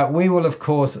 We will, of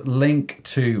course, link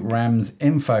to Ram's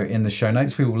info in the show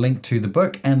notes. We will link to the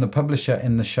book and the publisher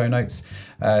in the show notes.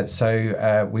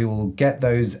 So we will get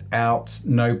those out,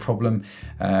 no problem.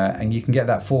 And you can get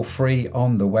that for free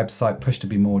on the website,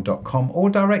 pushtobemore.com, or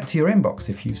direct to your inbox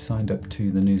if you've signed up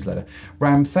to the newsletter.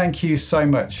 Ram, thank you so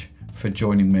much for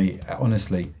joining me.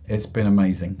 Honestly, it's been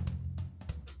amazing.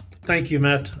 Thank you,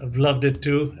 Matt. I've loved it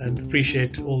too and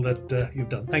appreciate all that you've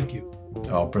done. Thank you.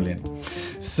 Oh, brilliant.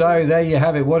 So there you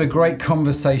have it. What a great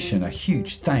conversation. A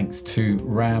huge thanks to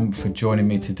Ram for joining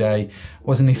me today.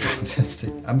 Wasn't he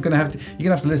fantastic? You're gonna have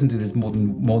to listen to this more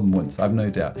than once, I've no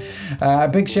doubt. A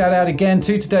big shout out again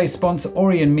to today's sponsor,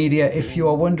 Orion Media. If you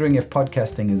are wondering if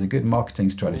podcasting is a good marketing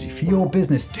strategy for your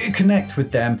business, do connect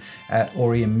with them at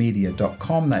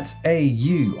orionmedia.com. That's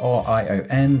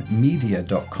AURION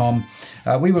media.com.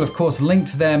 We will, of course, link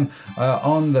to them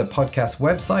on the podcast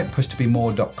website,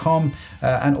 pushtobemore.com,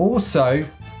 and also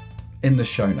in the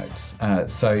show notes.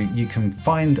 So you can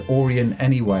find Orion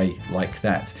anyway like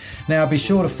that. Now, be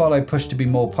sure to follow Push to Be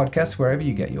More podcast wherever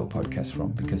you get your podcasts from,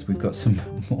 because we've got some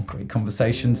more great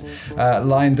conversations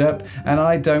lined up, and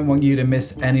I don't want you to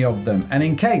miss any of them. And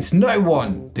in case no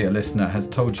one, dear listener, has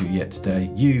told you yet today,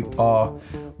 you are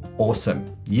awesome.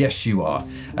 Yes, you are.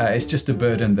 It's just a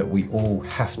burden that we all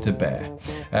have to bear.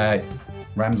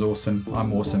 Ram's awesome,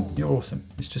 I'm awesome, you're awesome.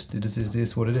 It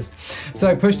is what it is.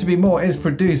 So Push to Be More is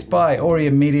produced by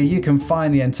Orion Media. You can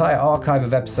find the entire archive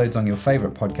of episodes on your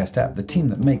favorite podcast app. The team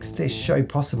that makes this show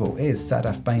possible is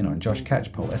Sadaf Bainer, Josh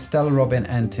Catchpole, Estella Robin,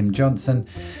 and Tim Johnson.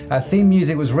 Our theme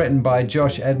music was written by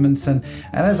Josh Edmondson.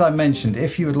 And as I mentioned,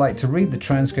 if you would like to read the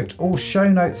transcript or show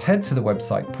notes, head to the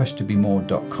website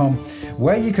pushtobemore.com,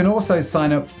 where you can also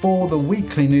sign up for the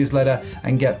weekly newsletter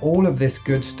and get all of this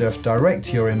good stuff direct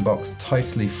to your inbox,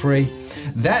 totally free.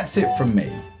 That's it from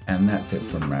me, and that's it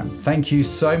from Ram. Thank you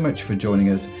so much for joining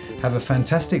us. Have a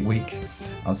fantastic week.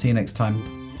 I'll see you next time.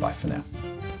 Bye for now.